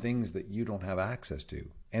just things that you don't have access to.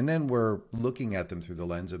 And then we're looking at them through the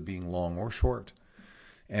lens of being long or short.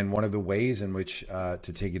 And one of the ways in which to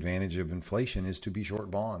take advantage of inflation is to be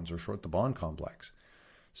short bonds or short the bond complex.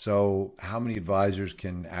 So how many advisors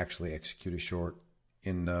can actually execute a short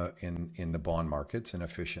in the bond markets and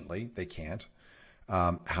efficiently? They can't.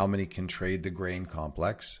 How many can trade the grain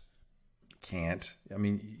complex? Can't. I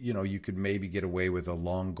mean, you could maybe get away with a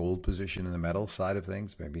long gold position in the metal side of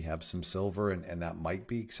things, maybe have some silver, and that might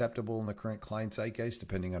be acceptable in the current client zeitgeist,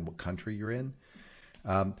 depending on what country you're in.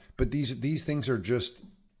 But these things are just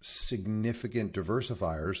significant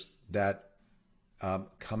diversifiers that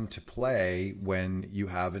come to play when you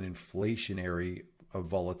have an inflationary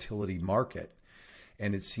volatility market.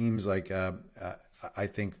 And it seems like I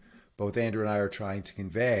think both Andrew and I are trying to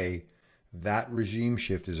convey that regime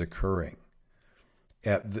shift is occurring.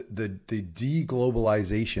 The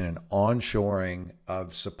deglobalization and onshoring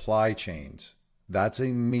of supply chains, that's a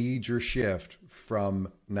major shift from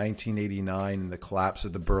 1989 and the collapse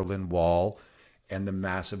of the Berlin Wall and the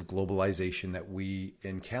massive globalization that we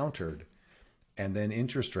encountered, and then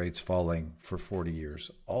interest rates falling for 40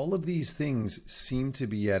 years. All of these things seem to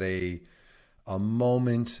be at a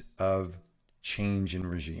moment of change in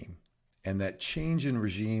regime. And that change in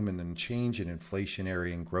regime and then change in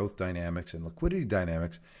inflationary and growth dynamics and liquidity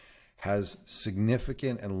dynamics has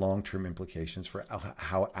significant and long-term implications for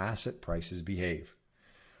how asset prices behave.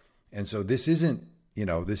 And so this isn't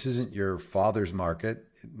your father's market.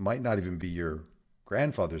 It might not even be your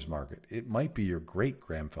grandfather's market. It might be your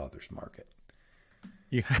great-grandfather's market.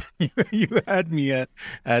 You had me at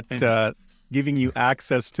giving you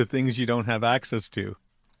access to things you don't have access to.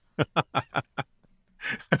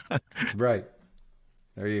 Right.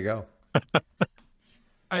 There you go.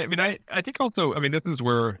 I think also, this is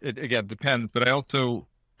where it again depends, but I also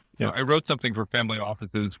Yeah. I wrote something for family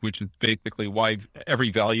offices, which is basically why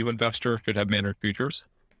every value investor should have managed futures.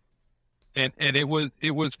 And it was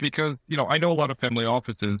because, I know a lot of family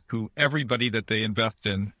offices who everybody that they invest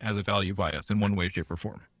in has a value bias in one way, shape, or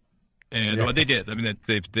form. And they did. I mean,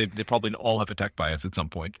 they probably all have a tech bias at some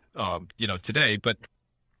point, today. But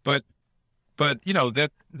that's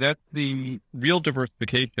the real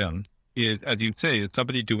diversification is, as you say, is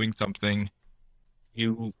somebody doing something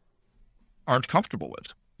you aren't comfortable with,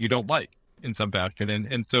 you don't like in some fashion.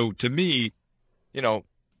 And so to me,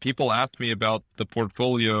 people ask me about the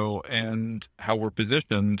portfolio and how we're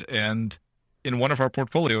positioned. And in one of our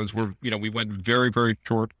portfolios, we went very, very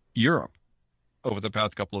short Europe over the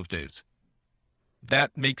past couple of days.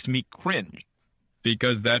 That makes me cringe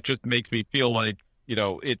because that just makes me feel like,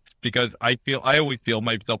 it's because I always feel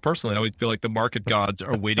myself personally, I always feel like the market gods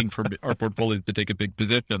are waiting for our portfolios to take a big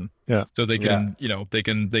position. Yeah. So they can, they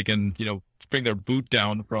can, bring their boot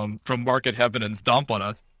down from market heaven and stomp on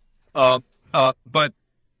us. But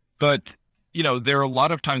there are a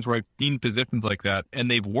lot of times where I've seen positions like that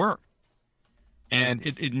and they've worked. And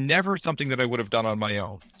it never something that I would have done on my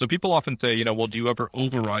own. So people often say, well, do you ever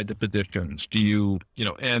override the positions? Do you,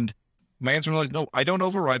 and my answer is no, I don't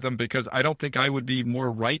override them because I don't think I would be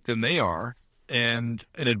more right than they are. And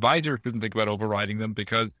an advisor shouldn't think about overriding them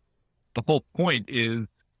because the whole point is,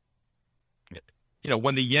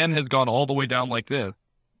 when the yen has gone all the way down like this,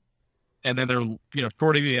 and then they're,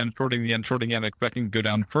 shorting the yen, expecting to go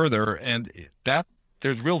down further. And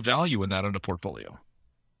there's real value in that in a portfolio.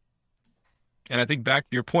 And I think back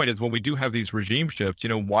to your point is when we do have these regime shifts,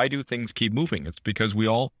 why do things keep moving? It's because we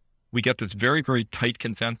get this very, very tight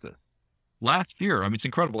consensus. Last year, it's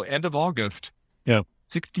incredible. End of August,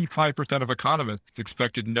 65% of economists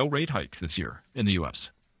expected no rate hikes this year in the U.S.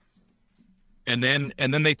 And then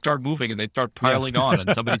they start moving and they start piling on, and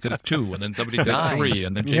somebody says 2, and then somebody says 3,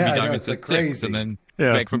 and then Jamie Dimon says 6, crazy. and then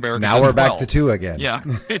Bank of America. Now says we're back 12. to 2 again. Yeah.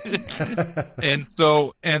 And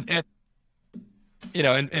so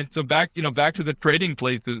back to the trading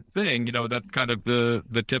places thing, that's kind of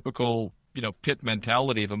the typical, pit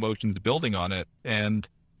mentality of emotions building on it. And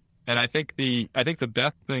I think the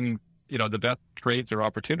best thing, the best trades or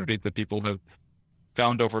opportunities that people have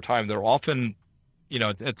found over time, they're often,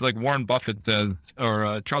 it's like Warren Buffett says,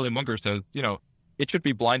 or Charlie Munger says, it should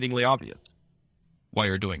be blindingly obvious why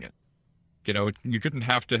you're doing it. You shouldn't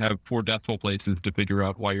have to have 4 decimal places to figure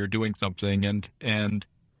out why you're doing something. And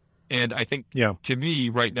I think, to me,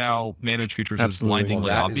 right now, managed futures is blindingly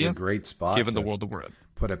obvious. Is a great spot given the world that we're in.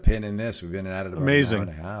 Put a pin in this. We've been at it about an hour and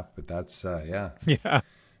a half, but that's Yeah.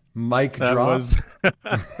 Mic drop.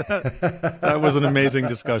 That was an amazing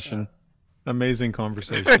discussion. Amazing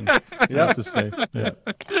conversation. You have to say. Yeah.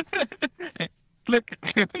 Flick.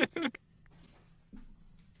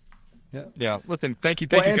 Yeah. Listen, thank you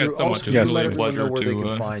guys Andrew, so also, much. Yes, let everyone know where they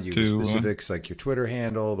can find you. The specifics, like your Twitter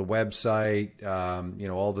handle, the website,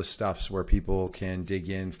 all the stuffs where people can dig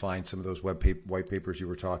in, find some of those white papers you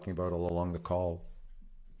were talking about all along the call.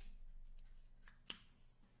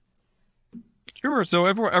 Sure. So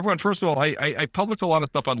everyone, first of all, I publish a lot of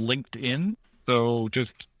stuff on LinkedIn. So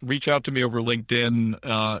just reach out to me over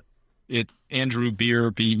LinkedIn. It's Andrew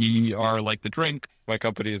Beer, BER, like the drink. My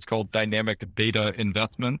company is called Dynamic Beta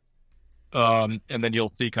Investment. And then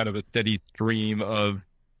you'll see kind of a steady stream of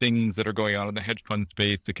things that are going on in the hedge fund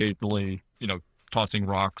space, occasionally, tossing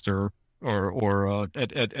rocks or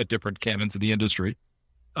at different cannons of the industry.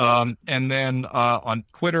 And then on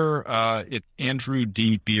Twitter, it's Andrew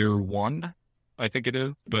D. Beer 1, I think it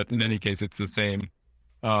is, but in any case, it's the same.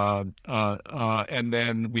 And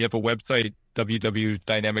then we have a website,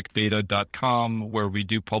 www.dynamicbeta.com, where we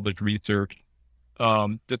do publish research.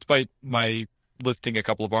 Despite my listing a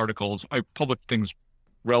couple of articles, I publish things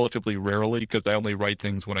relatively rarely because I only write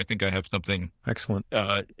things when I think I have something excellent,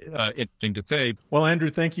 interesting to say. Well, Andrew,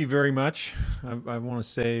 thank you very much. I want to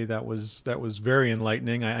say that was very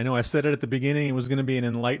enlightening. I know I said it at the beginning; it was going to be an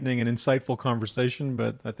enlightening and insightful conversation,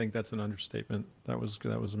 but I think that's an understatement. That was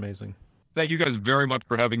amazing. Thank you guys very much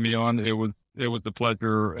for having me on. It was a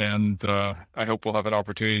pleasure, and I hope we'll have an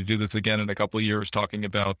opportunity to do this again in a couple of years, talking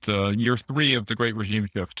about year 3 of the Great Regime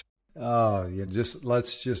Shift. Oh, yeah.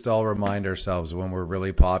 Let's all remind ourselves when we're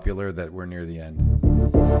really popular that we're near the end.